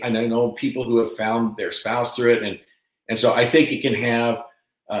it, and I know people who have found their spouse through it, and so I think it can have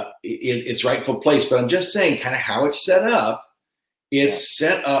its rightful place. But I'm just saying, kind of how it's set up. It's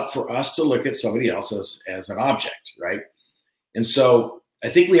set up for us to look at somebody else as an object, right? And so I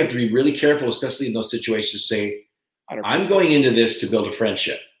think we have to be really careful, especially in those situations, to say, 100%. I'm going into this to build a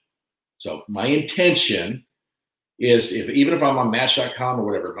friendship. So my intention is, even if I'm on Match.com or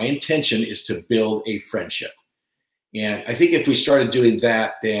whatever, my intention is to build a friendship. And I think if we started doing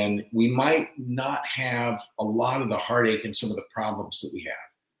that, then we might not have a lot of the heartache and some of the problems that we have.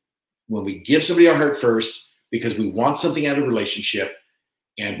 When we give somebody our heart first because we want something out of a relationship,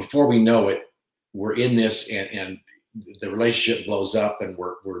 and before we know it, we're in this, and the relationship blows up, and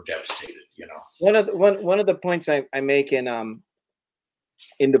we're devastated. One of the points I make in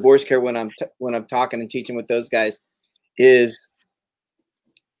divorce care when I'm talking and teaching with those guys is,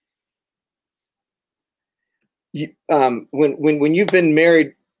 when you've been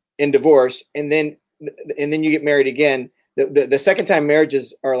married in divorce and then you get married again, the second time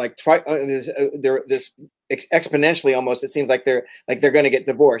marriages are like twice. They're this exponentially almost. It seems like they're going to get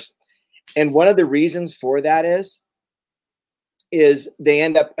divorced, and one of the reasons for that is they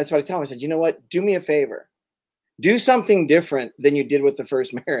end up. That's what I tell them. I said, you know what? Do me a favor. Do something different than you did with the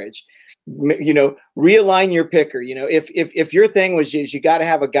first marriage. Realign your picker. If your thing was you got to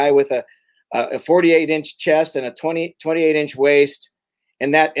have a guy with a 48-inch chest and a 28-inch waist,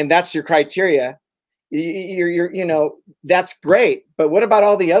 and that's your criteria, you're that's great. But what about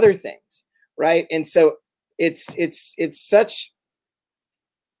all the other things, right? And so it's such.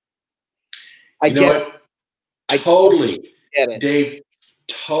 Totally get it, Dave.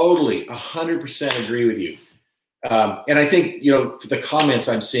 Totally, 100% agree with you. And I think the comments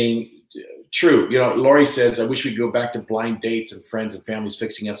I'm seeing, true. Lori says, "I wish we'd go back to blind dates and friends and families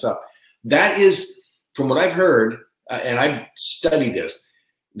fixing us up." That is, from what I've heard, and I've studied this,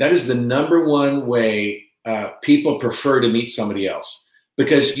 that is the number one way people prefer to meet somebody else,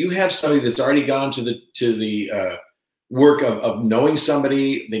 because you have somebody that's already gone to the work of knowing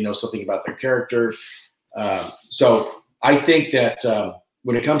somebody. They know something about their character. So I think that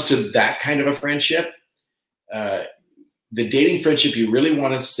when it comes to that kind of a friendship, the dating friendship, you really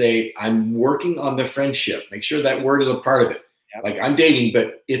want to say, I'm working on the friendship. Make sure that word is a part of it. Like, I'm dating,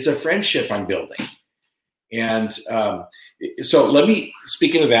 but it's a friendship I'm building. And so let me,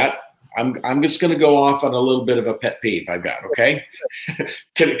 speaking of that, I'm just going to go off on a little bit of a pet peeve I've got. Okay.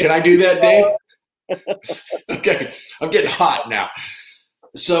 Can I do that, Dave? Okay. I'm getting hot now.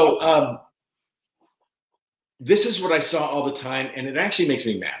 So this is what I saw all the time, and it actually makes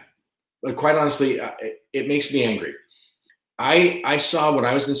me mad. But quite honestly, it makes me angry. I saw, when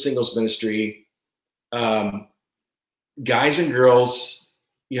I was in singles ministry, guys and girls,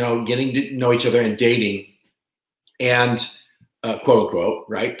 getting to know each other and dating, and quote unquote,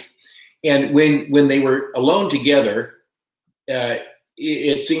 right? And when they were alone together,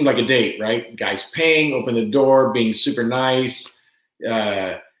 it seemed like a date, right? Guys paying, open the door, being super nice,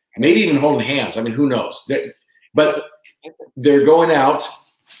 maybe even holding hands. I mean, who knows? But they're going out.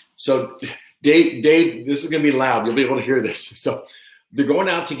 So Dave, this is going to be loud. You'll be able to hear this. So they're going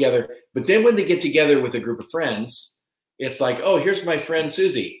out together. But then when they get together with a group of friends, it's like, oh, here's my friend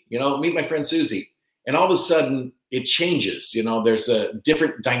Susie. Meet my friend Susie. And all of a sudden it changes. There's a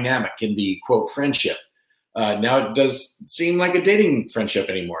different dynamic in the quote friendship. Now it does seem like a dating friendship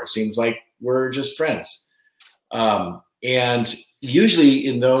anymore. It seems like we're just friends. And usually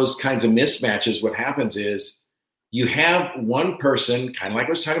in those kinds of mismatches, what happens is you have one person, kind of like I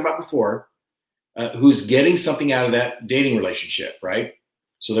was talking about before, who's getting something out of that dating relationship, right?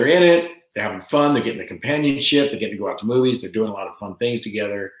 So they're in it. they're having fun, they're getting the companionship, they're getting to go out to movies, they're doing a lot of fun things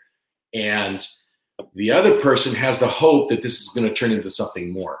together. And the other person has the hope that this is going to turn into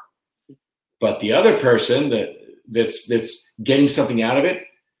something more. But the other person that's getting something out of it,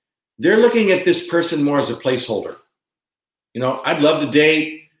 they're looking at this person more as a placeholder. I'd love to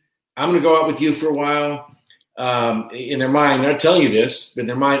date. I'm going to go out with you for a while. In their mind, they're not telling you this, but in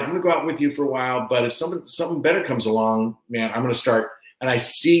their mind, I'm going to go out with you for a while. But if something better comes along, man, I'm going to start. And I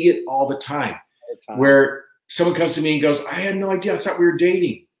see it all the time where someone comes to me and goes, I had no idea. I thought we were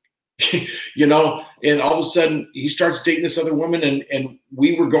dating. And all of a sudden he starts dating this other woman and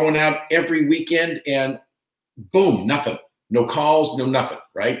we were going out every weekend and boom, nothing, no calls, no nothing.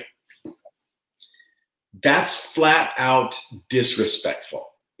 Right. That's flat out disrespectful.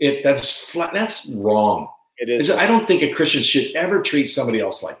 That's wrong. It is. I don't think a Christian should ever treat somebody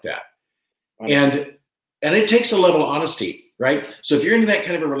else like that. And it takes a level of honesty, right? So if you're in that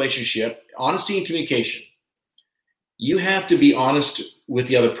kind of a relationship, honesty and communication, you have to be honest with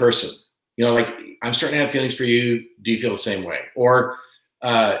the other person. Like, I'm starting to have feelings for you. Do you feel the same way? Or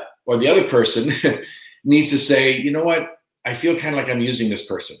the other person needs to say, you know what? I feel kind of like I'm using this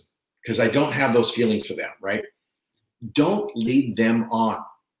person because I don't have those feelings for them, right? Don't lead them on.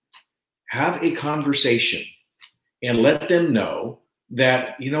 Have a conversation and let them know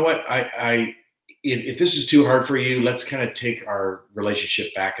that, you know what, if this is too hard for you, let's kind of take our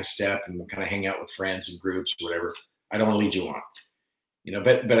relationship back a step and we'll kind of hang out with friends and groups, whatever. I don't want to lead you on.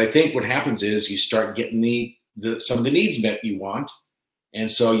 But I think what happens is you start getting some of the needs met you want. And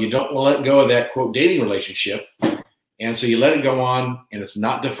so you don't want to let go of that quote dating relationship. And so you let it go on and it's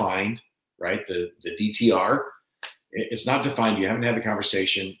not defined, right? The DTR, it's not defined. You haven't had the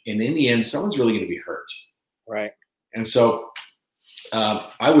conversation. And in the end, someone's really going to be hurt. Right. And so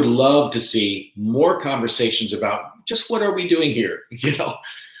I would love to see more conversations about just what are we doing here,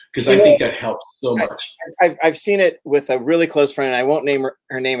 because I think that helps so much. I've seen it with a really close friend, and I won't name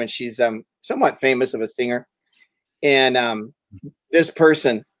her name, and she's somewhat famous of a singer. And this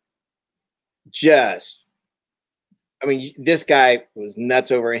person this guy was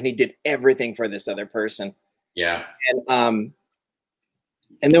nuts over, and he did everything for this other person. Yeah. And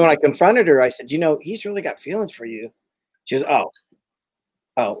then when I confronted her, I said, he's really got feelings for you. She goes, oh,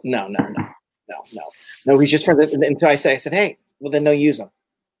 no, he's just friends. Until I said, hey, well, then don't use him.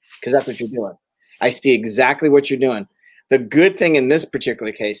 Because that's what you're doing. I see exactly what you're doing. The good thing in this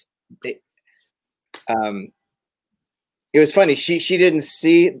particular case, it was funny. She didn't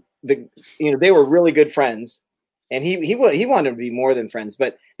see they were really good friends, and he wanted to be more than friends,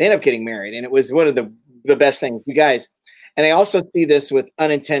 but they ended up getting married, and it was one of the best things, you guys. And I also see this with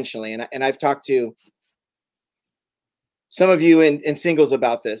unintentionally, and I've talked to some of you in singles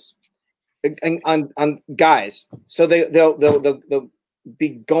about this, on guys. So they'll be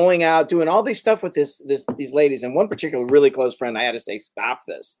going out doing all these stuff with these ladies, and one particular really close friend, I had to say, stop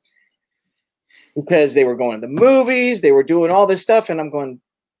this, because they were going to the movies, they were doing all this stuff, and I'm going,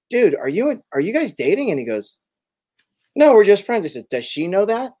 dude, are you guys dating? And he goes, no, we're just friends. I said, does she know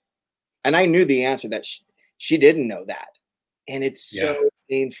that? And I knew the answer, that she didn't know that, and it's so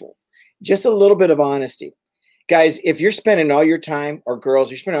painful. Just a little bit of honesty. Guys, if you're spending all your time, or girls,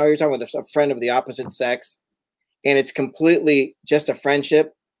 you're spending all your time with a friend of the opposite sex, and it's completely just a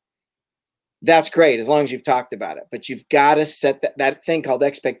friendship, that's great, as long as you've talked about it. But you've got to set that thing called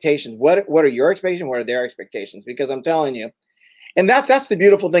expectations. What are your expectations? What are their expectations? Because I'm telling you, and that's the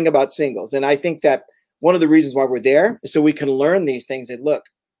beautiful thing about singles. And I think that one of the reasons why we're there is so we can learn these things. That, look,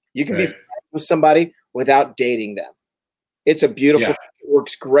 you can be friends with somebody without dating them. It's a beautiful, it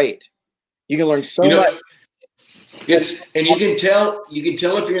works great. You can learn so much. And you can tell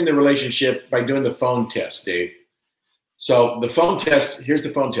if you're in the relationship by doing the phone test, Dave. So the phone test, here's the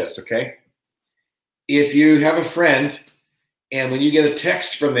phone test, okay? If you have a friend and when you get a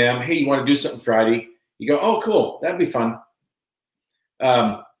text from them, hey, you want to do something Friday? You go, oh, cool, that'd be fun.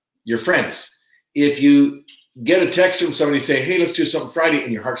 You're friends. If you get a text from somebody saying, hey, let's do something Friday,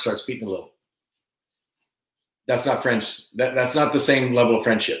 and your heart starts beating a little, that's not friends. That's not the same level of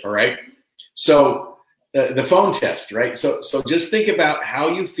friendship, all right? So the phone test, right? So just think about how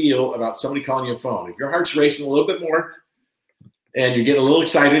you feel about somebody calling you a phone. If your heart's racing a little bit more and you're getting a little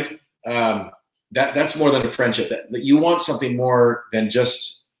excited, that's more than a friendship. That you want something more than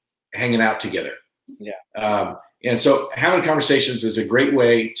just hanging out together. Yeah. And so having conversations is a great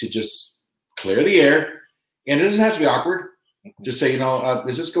way to just clear the air. And it doesn't have to be awkward. Just say,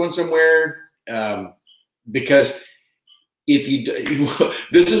 is this going somewhere? Because if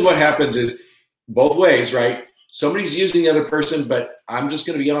this is what happens is both ways, right? Somebody's using the other person, but I'm just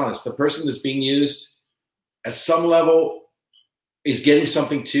going to be honest. The person that's being used at some level is getting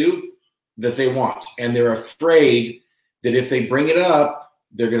something too. that they want. And they're afraid that if they bring it up,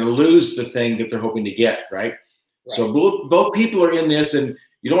 they're going to lose the thing that they're hoping to get, right? So both people are in this, and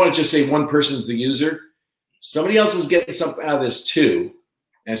you don't want to just say one person's the user. Somebody else is getting something out of this too.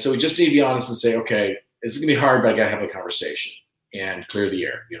 And so we just need to be honest and say, okay, this is going to be hard, but I got to have a conversation and clear the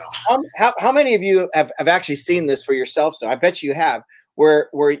air, you know. How many of you have actually seen this for yourself? So I bet you have, where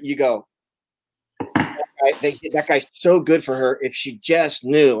you go, that guy's so good for her if she just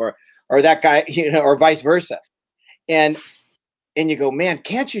knew, or that guy, you know, or vice versa. And you go, man,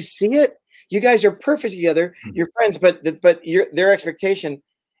 can't you see it? You guys are perfect together. You're friends, but their expectation,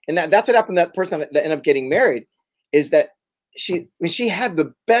 and that's what happened to that person that ended up getting married, is that she had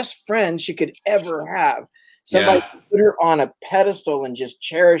the best friend she could ever have. Somebody put her on a pedestal and just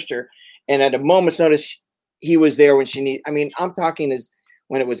cherished her. And at a moment's notice, he was there when she needed. I mean, I'm talking as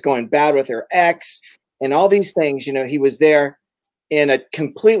when it was going bad with her ex and all these things, you know, he was there in a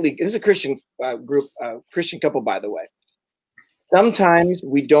completely, this is a Christian group, Christian couple, by the way. Sometimes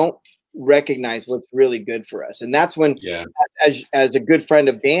we don't recognize what's really good for us. And that's when, as a good friend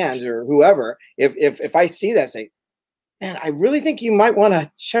of Dan's or whoever, if I see that, say, man, I really think you might want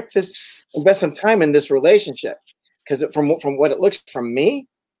to check this, invest some time in this relationship. Because from what it looks from me,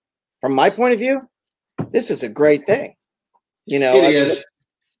 from my point of view, this is a great thing. You know, it is.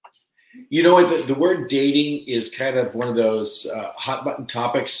 You know what? The word dating is kind of one of those hot button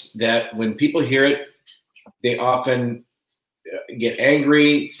topics that when people hear it, they often get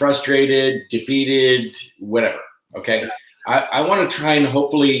angry, frustrated, defeated, whatever. Okay. I want to try and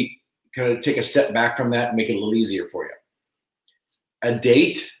hopefully kind of take a step back from that and make it a little easier for you. A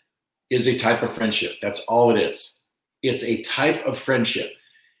date is a type of friendship. That's all it is. It's a type of friendship.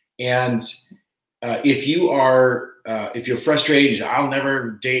 And if you're frustrated, I'll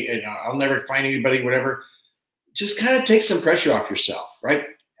never date, and I'll never find anybody, whatever, just kind of take some pressure off yourself, right?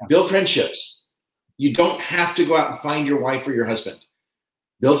 Build friendships. You don't have to go out and find your wife or your husband.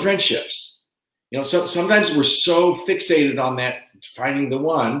 Build friendships. You know, sometimes we're so fixated on that finding the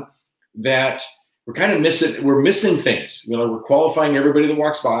one that we're kind of missing things. You know, we're qualifying everybody that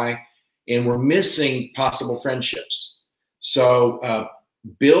walks by, and we're missing possible friendships. So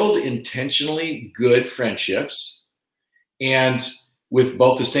build intentionally good friendships, and with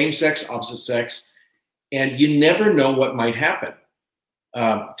both the same sex, opposite sex, and you never know what might happen.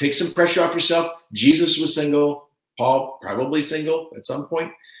 Take some pressure off yourself. Jesus was single. Paul probably single at some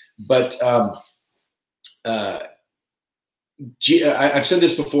point. But I've said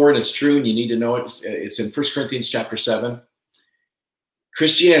this before, and it's true, and you need to know it. It's in 1 Corinthians chapter 7.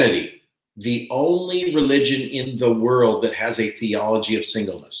 Christianity, the only religion in the world that has a theology of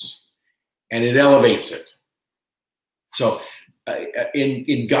singleness, and it elevates it. So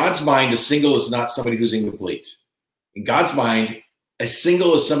in God's mind, a single is not somebody who's incomplete. In God's mind, a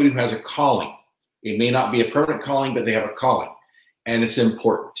single is somebody who has a calling. It may not be a permanent calling, but they have a calling, and it's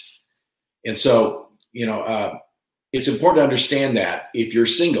important. And so, you know, it's important to understand that if you're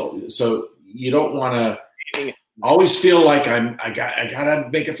single. So you don't want to always feel like I gotta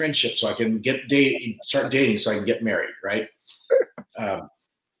make a friendship so I can start dating so I can get married, right?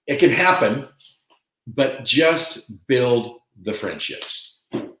 It can happen, but just build the friendships.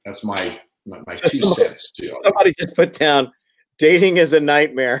 That's my 2 cents too. Somebody just put down, dating is a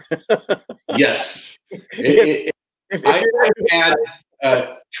nightmare. Yes. I have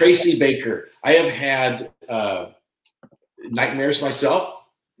had Tracy Baker. I have had nightmares myself.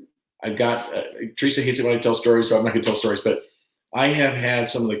 I've got Teresa hates it when I tell stories, so I'm not going to tell stories, but I have had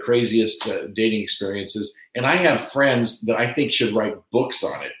some of the craziest dating experiences, and I have friends that I think should write books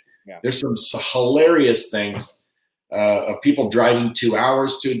on it. Yeah. There's some hilarious things of people driving 2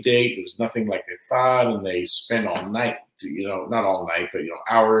 hours to a date. It was nothing like they thought, and they spent all night, you know, not all night, but, you know,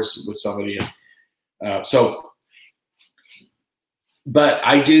 hours with somebody. But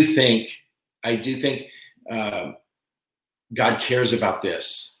I do think God cares about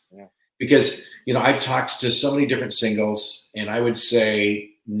this. Yeah. Because, you know, I've talked to so many different singles, and I would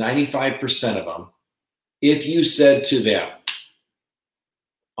say 95% of them, if you said to them,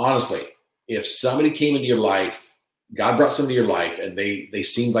 honestly, if somebody came into your life, God brought somebody into your life, and they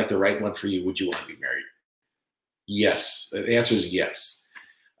seemed like the right one for you, would you want to be married? Yes. The answer is yes.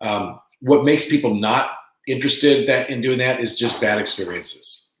 What makes people not interested in doing that is just bad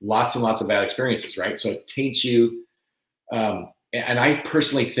experiences. Lots and lots of bad experiences, right? So it taints you. And I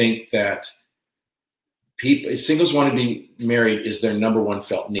personally think that singles want to be married is their number one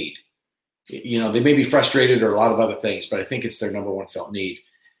felt need. You know, they may be frustrated or a lot of other things, but I think it's their number one felt need.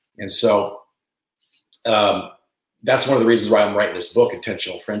 And so that's one of the reasons why I'm writing this book,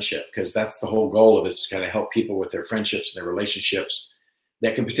 Intentional Friendship, because that's the whole goal of this, to kind of help people with their friendships and their relationships.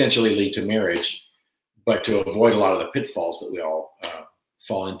 that can potentially lead to marriage, but to avoid a lot of the pitfalls that we all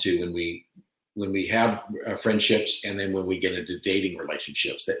fall into when we have friendships, and then when we get into dating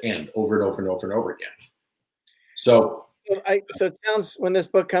relationships that end over and over and over and over again. So it sounds, when this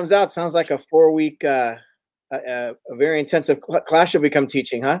book comes out, sounds like a 4-week, a very intensive class you'll become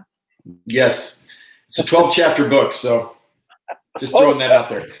teaching, huh? Yes, it's a 12-chapter book, so just throwing that out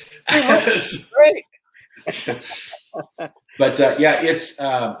there. Great. But it's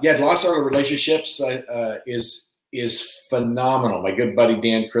Lost Art of Relationships is phenomenal. My good buddy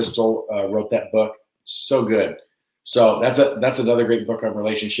Dan Crystal wrote that book. So good. So that's another great book on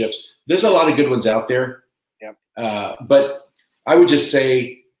relationships. There's a lot of good ones out there. Yep. But I would just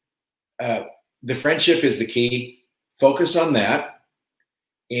say the friendship is the key. Focus on that.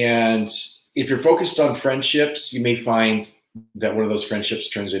 And if you're focused on friendships, you may find that one of those friendships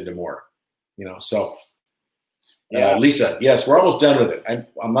turns into more. So Lisa, yes, we're almost done with it. I'm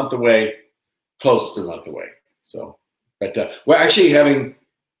a month away, close to a month away. So, but we're actually having,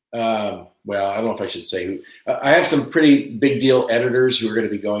 I don't know if I should say who. I have some pretty big deal editors who are going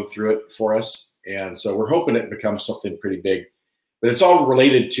to be going through it for us. And so we're hoping it becomes something pretty big. But it's all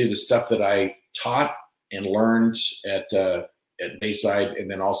related to the stuff that I taught and learned at Bayside. And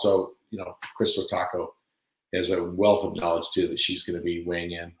then also, Crystal Taco has a wealth of knowledge too that she's going to be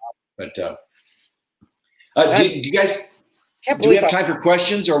weighing in. But do you guys, do we have time for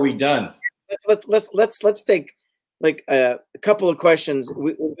questions, or are we done? Let's take like a couple of questions.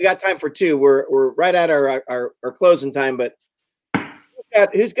 We got time for 2. We're right at our closing time, but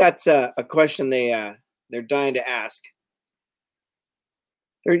who's got a question they're dying to ask?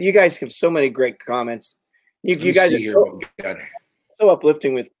 You guys have so many great comments. You guys are so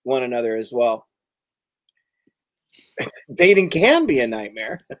uplifting with one another as well. Dating can be a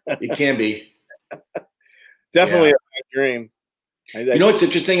nightmare. It can be. Definitely a dream. It's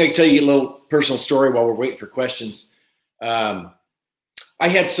interesting. I tell you a little personal story while we're waiting for questions. I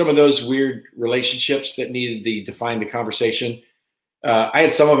had some of those weird relationships that needed to define the conversation. I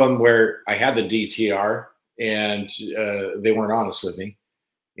had some of them where I had the DTR and they weren't honest with me,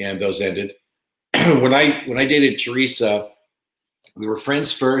 and those ended. When I dated Teresa, we were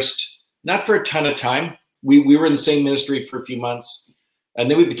friends first, not for a ton of time. We were in the same ministry for a few months,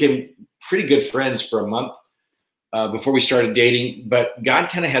 and then we became pretty good friends for a month before we started dating. But God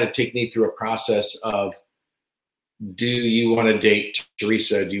kind of had to take me through a process of, do you want to date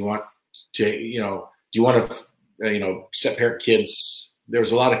Teresa? Do you want to, step parent kids? There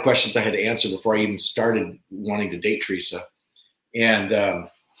was a lot of questions I had to answer before I even started wanting to date Teresa. And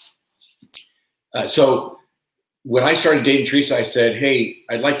so when I started dating Teresa, I said, hey,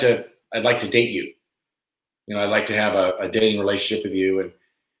 I'd like to date you. I'd like to have a dating relationship with you.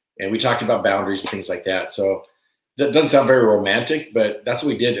 And we talked about boundaries and things like that. So that doesn't sound very romantic, but that's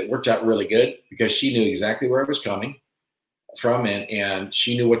what we did. It worked out really good because she knew exactly where I was coming from, and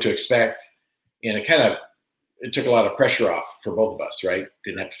she knew what to expect. And it took a lot of pressure off for both of us, right?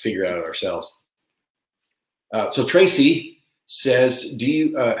 Didn't have to figure it out ourselves. So Tracy says,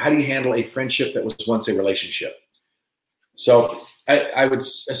 how do you handle a friendship that was once a relationship? So I would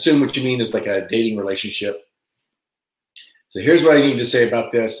assume what you mean is like a dating relationship. So here's what I need to say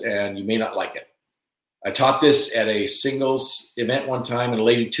about this, and you may not like it. I taught this at a singles event one time, and a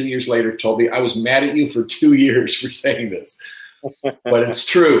lady 2 years later told me, I was mad at you for 2 years for saying this. But it's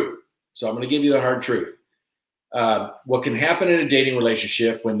true. So I'm going to give you the hard truth. What can happen in a dating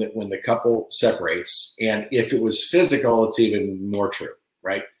relationship when the couple separates, and if it was physical, it's even more true,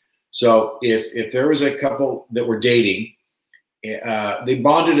 right? So if there was a couple that were dating, they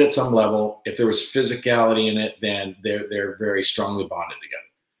bonded at some level. If there was physicality in it, then they're very strongly bonded together.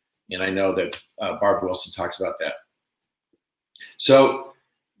 And I know that Barb Wilson talks about that. So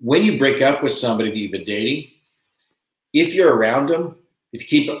when you break up with somebody that you've been dating, if you're around them, if you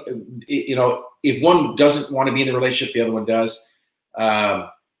keep, if one doesn't want to be in the relationship, the other one does,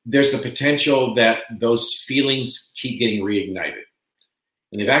 there's the potential that those feelings keep getting reignited.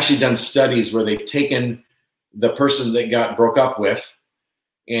 And they've actually done studies where they've taken the person that broke up with,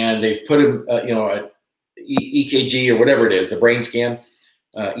 and they've put him, a EKG or whatever it is, the brain scan,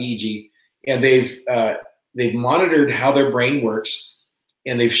 EEG, and they've monitored how their brain works,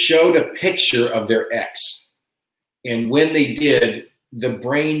 and they've showed a picture of their ex. And when they did, the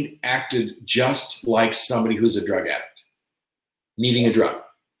brain acted just like somebody who's a drug addict needing a drug,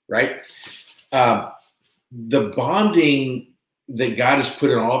 right? The bonding that God has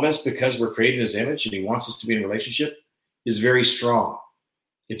put in all of us because we're created in His image and He wants us to be in a relationship is very strong.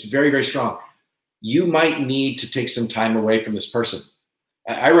 It's very, very strong. You might need to take some time away from this person.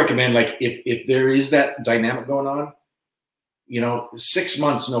 I recommend, like, if there is that dynamic going on, 6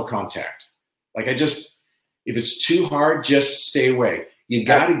 months, no contact. Like if it's too hard, just stay away. You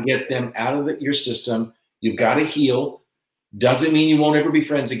got to get them out of your system. You've got to heal. Doesn't mean you won't ever be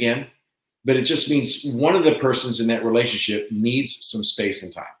friends again, but it just means one of the persons in that relationship needs some space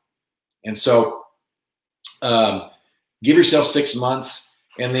and time. And so give yourself 6 months.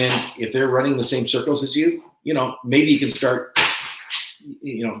 And then if they're running the same circles as you, maybe you can start,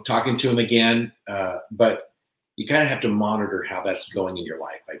 talking to them again. But you kind of have to monitor how that's going in your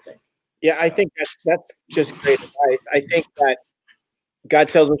life, I think. Yeah, I think that's just great advice. I think that God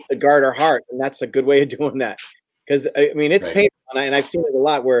tells us to guard our heart, and that's a good way of doing that. Because it's Right. painful, and I've seen it a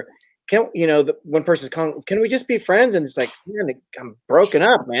lot. Where the one person's calling, can we just be friends? And it's like, man, I'm broken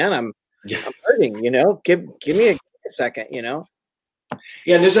up, man. I'm hurting. Give me a second.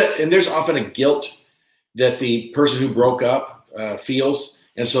 Yeah, and there's often a guilt that the person who broke up feels,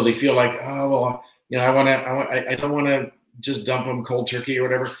 and so they feel like, oh well, I don't want to just dump them cold turkey or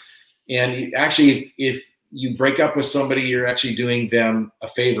whatever. And actually, if you break up with somebody, you're actually doing them a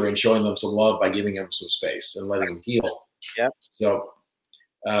favor and showing them some love by giving them some space and letting them heal. Yeah. So,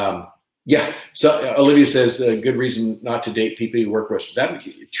 So Olivia says a good reason not to date people you work with. That's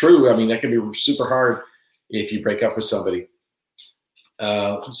true. I mean, that can be super hard if you break up with somebody.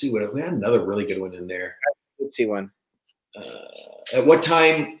 Let's see what we had another really good one in there. Let's see one. At what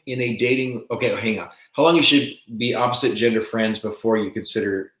time in a dating? Okay, hang on. How long you should be opposite gender friends before you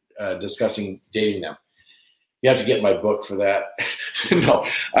consider discussing dating them? You have to get my book for that. No,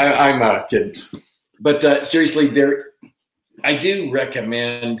 I'm not kidding. But seriously, I do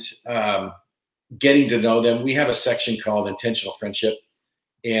recommend getting to know them. We have a section called Intentional Friendship,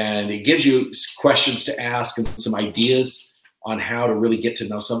 and it gives you questions to ask and some ideas on how to really get to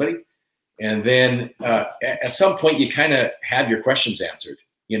know somebody. And then at some point, you kind of have your questions answered.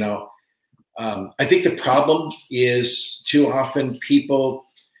 I think the problem is too often people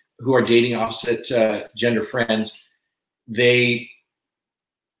who are dating opposite gender friends, they're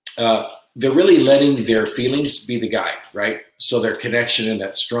really letting their feelings be the guide, right? So their connection and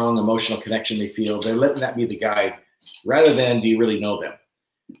that strong emotional connection they feel, they're letting that be the guide rather than do you really know them?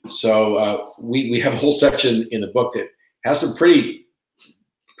 So we have a whole section in the book that has some pretty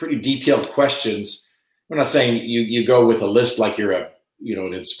detailed questions. I'm not saying you go with a list like you're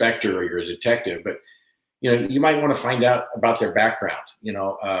an inspector or you're a detective, but you might want to find out about their background,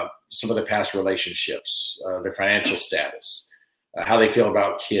 some of their past relationships, their financial status, how they feel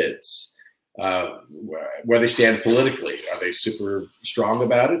about kids, where they stand politically. Are they super strong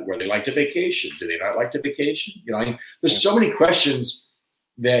about it? Where they like to vacation? Do they not like to vacation? There's so many questions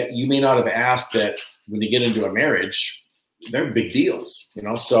that you may not have asked that when you get into a marriage, they're big deals,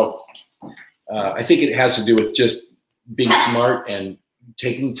 So I think it has to do with just being smart and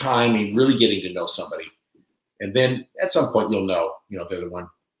taking time and really getting to know somebody. And then at some point you'll know, they're the one.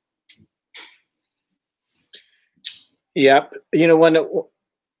 Yep. When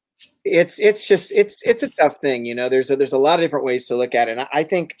it's a tough thing. There's a lot of different ways to look at it. And I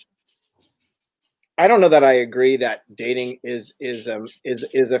think, I don't know that I agree that dating is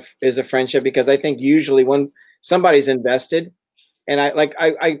a friendship, because I think usually when somebody's invested, and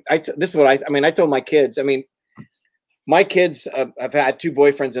this is what I told my kids. My kids have had 2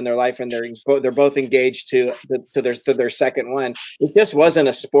 boyfriends in their life, and they're both engaged to their second one. It just wasn't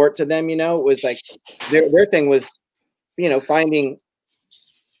a sport to them, It was like their thing was,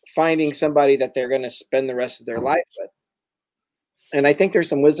 finding somebody that they're going to spend the rest of their life with. And I think there's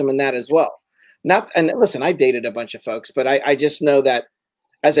some wisdom in that as well. And listen, I dated a bunch of folks, but I just know that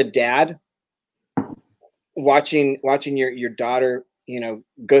as a dad, watching your daughter,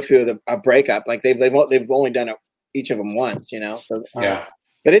 go through a breakup, like they've only done it each of them once, So, yeah.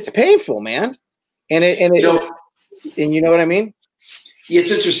 But it's painful, man. And and you know what I mean?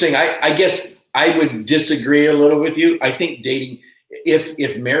 It's interesting. I guess I would disagree a little with you. I think dating,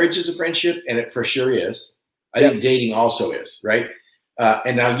 if marriage is a friendship, and it for sure is, I think dating also is, right?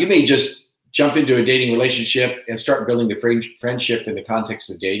 And now you may just jump into a dating relationship and start building the friendship in the context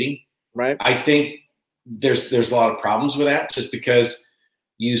of dating. Right. I think there's a lot of problems with that, just because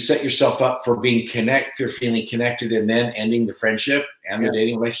you set yourself up for feeling connected, and then ending the friendship and the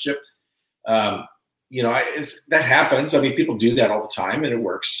dating relationship. That happens. People do that all the time, and it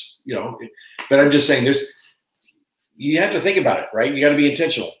works, but I'm just saying you have to think about it, right? You got to be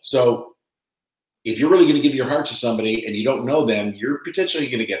intentional. So if you're really going to give your heart to somebody and you don't know them, you're potentially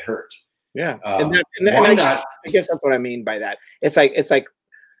going to get hurt. Yeah. Why not? I guess that's what I mean by that. It's like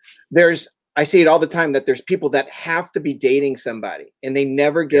I see it all the time, that there's people that have to be dating somebody, and they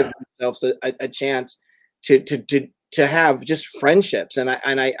never give themselves a chance to have just friendships. And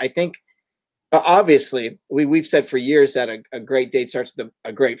I think obviously we've said for years that a great date starts with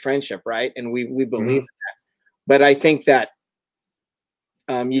a great friendship, right? And we believe in that. But I think that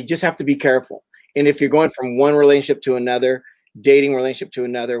you just have to be careful. And if you're going from one relationship to another, dating relationship to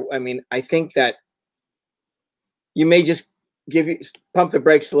another, I mean, I think that you may just pump the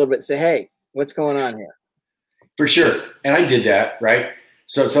brakes a little bit and say, hey, what's going on here? For sure. And I did that, right?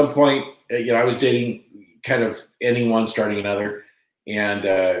 So at some point, I was dating kind of ending one, starting another. And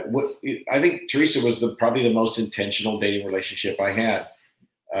I think Teresa was probably the most intentional dating relationship I had.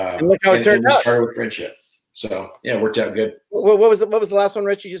 And look how it turned out. We started with friendship. So yeah, it worked out good. What was the last one,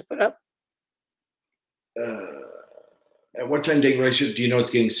 Rich, you just put up? At what time dating relationship do you know it's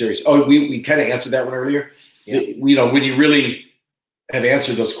getting serious? Oh, we kind of answered that one earlier. Yeah. When you really have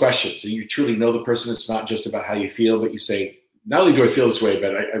answered those questions and you truly know the person, it's not just about how you feel, but you say, not only do I feel this way,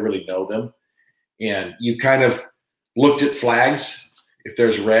 but I really know them. And you've kind of looked at flags, if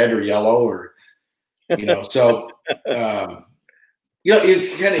there's red or yellow or, so,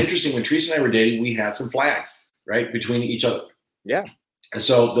 it's kind of interesting. When Teresa and I were dating, we had some flags, right, between each other. Yeah. And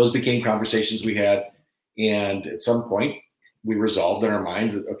so those became conversations we had. And at some point we resolved in our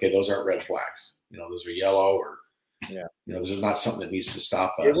minds that, okay, those aren't red flags. Those are yellow or, this is not something that needs to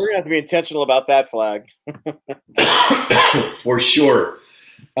stop us. Yeah, we're going to have to be intentional about that flag. For sure.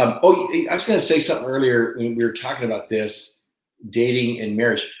 I was going to say something earlier when we were talking about this, dating and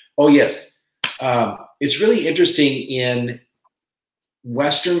marriage. Oh, yes. It's really interesting in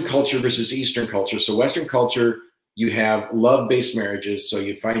Western culture versus Eastern culture. So Western culture, you have love-based marriages. So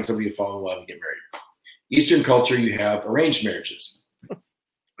you find somebody you fall in love and get married. Eastern culture, you have arranged marriages.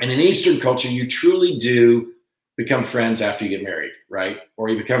 And in Eastern culture, you truly do become friends after you get married, right? Or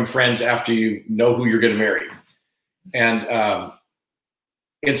you become friends after you know who you're going to marry. And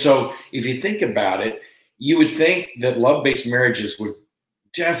so if you think about it, you would think that love-based marriages would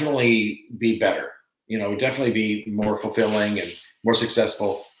definitely be better, would definitely be more fulfilling and more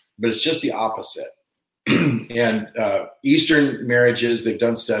successful, but it's just the opposite. And Eastern marriages, they've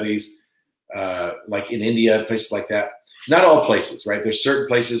done studies like in India, places like that. Not all places, right? There's certain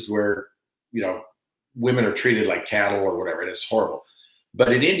places where, women are treated like cattle or whatever, and it's horrible.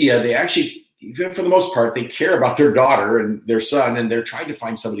 But in India, they actually, even for the most part, they care about their daughter and their son, and they're trying to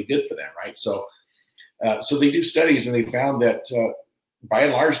find somebody good for them, right? So they do studies, and they found that by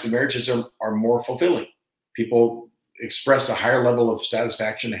and large, the marriages are more fulfilling. People express a higher level of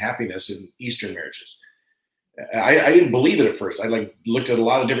satisfaction and happiness in Eastern marriages. I didn't believe it at first. I looked at a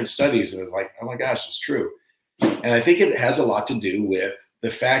lot of different studies, and I was like, oh my gosh, it's true. And I think it has a lot to do with the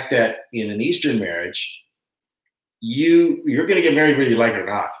fact that in an Eastern marriage, you're going to get married whether you like it or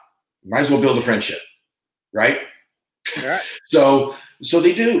not. You might as well build a friendship, right? Right. So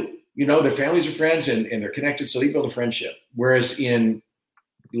they do. Their families are friends and they're connected, so they build a friendship. Whereas in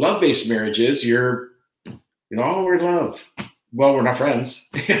love-based marriages, we're in love. Well, we're not friends.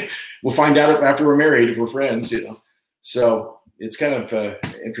 We'll find out after we're married if we're friends, So it's kind of an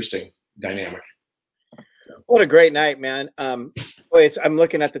interesting dynamic. What a great night, man. I'm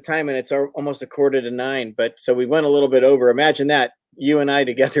looking at the time and it's almost 8:45. But so we went a little bit over. Imagine that, you and I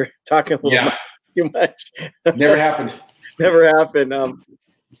together talking a little too much. Never happened. Never happened.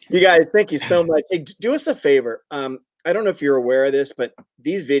 You guys, thank you so much. Hey, do us a favor. I don't know if you're aware of this, but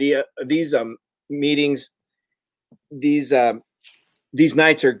these meetings, these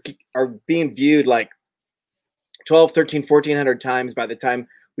nights are being viewed like 12, 13, 1,400 times by the time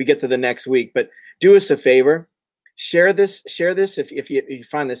we get to the next week. But do us a favor, share this if you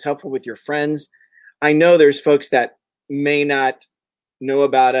find this helpful with your friends. I know there's folks that may not know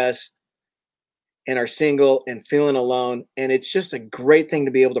about us and are single and feeling alone, and it's just a great thing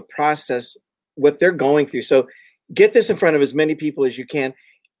to be able to process what they're going through. So get this in front of as many people as you can.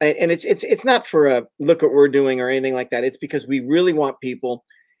 And it's not for a look what we're doing or anything like that. It's because we really want people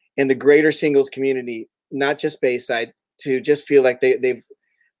in the greater singles community, not just Bayside, to just feel like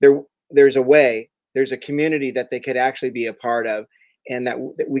there's a community that they could actually be a part of, and that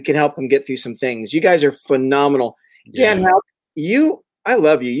we can help them get through some things. You guys are phenomenal. Yeah. Dan, I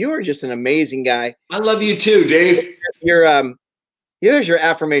love you. You are just an amazing guy. I love you too, Dave. There's your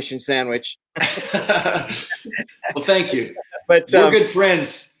affirmation sandwich. Well, thank you. But we're good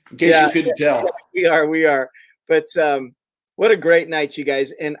friends, in case you couldn't tell. We are. But what a great night, you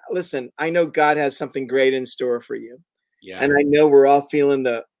guys. And listen, I know God has something great in store for you. Yeah. And I know we're all feeling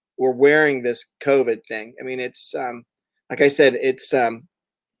we're wearing this COVID thing. I mean, it's like I said, it's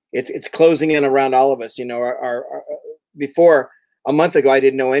closing in around all of us. Before a month ago, I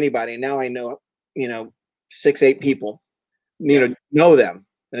didn't know anybody. Now I know, 6, 8 people, know them.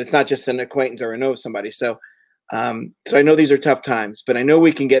 And it's not just an acquaintance or I know somebody. So So I know these are tough times, but I know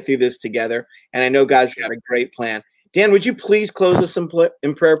we can get through this together. And I know God's got a great plan. Dan, would you please close us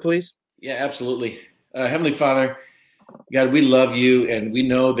in prayer, please? Yeah, absolutely. Heavenly Father, God, we love you, and we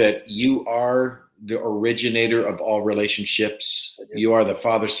know that you are the originator of all relationships. You are the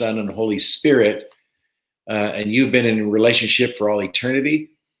Father, Son, and Holy Spirit, and you've been in a relationship for all eternity.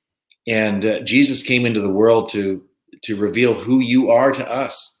 And Jesus came into the world to reveal who you are to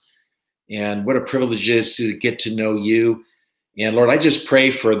us. And what a privilege it is to get to know you. And Lord, I just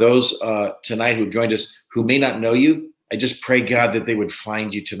pray for those tonight who joined us who may not know you. I just pray, God, that they would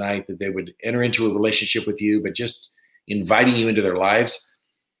find you tonight, that they would enter into a relationship with you, but just inviting you into their lives.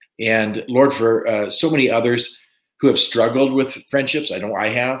 And Lord, for so many others who have struggled with friendships, I know I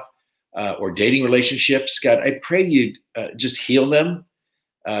have, or dating relationships, God, I pray you just heal them,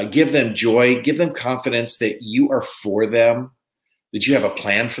 give them joy, give them confidence that you are for them, that you have a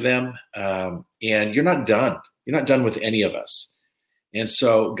plan for them, and you're not done. You're not done with any of us. And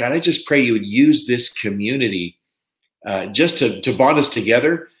so, God, I just pray you would use this community just to bond us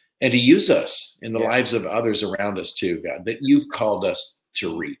together and to use us in the lives of others around us too, God, that you've called us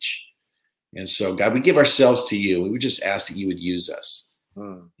to reach. And so, God, we give ourselves to you. We would just ask that you would use us.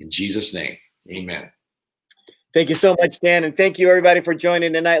 In Jesus' name, amen. Thank you so much, Dan. And thank you, everybody, for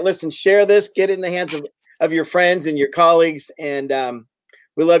joining tonight. Listen, share this, get it in the hands of your friends and your colleagues. And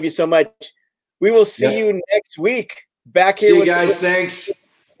we love you so much. We will see you next week. Back here. See you guys. Thanks.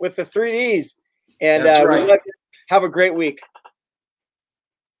 With the 3Ds. And That's right. we love you. Have a great week.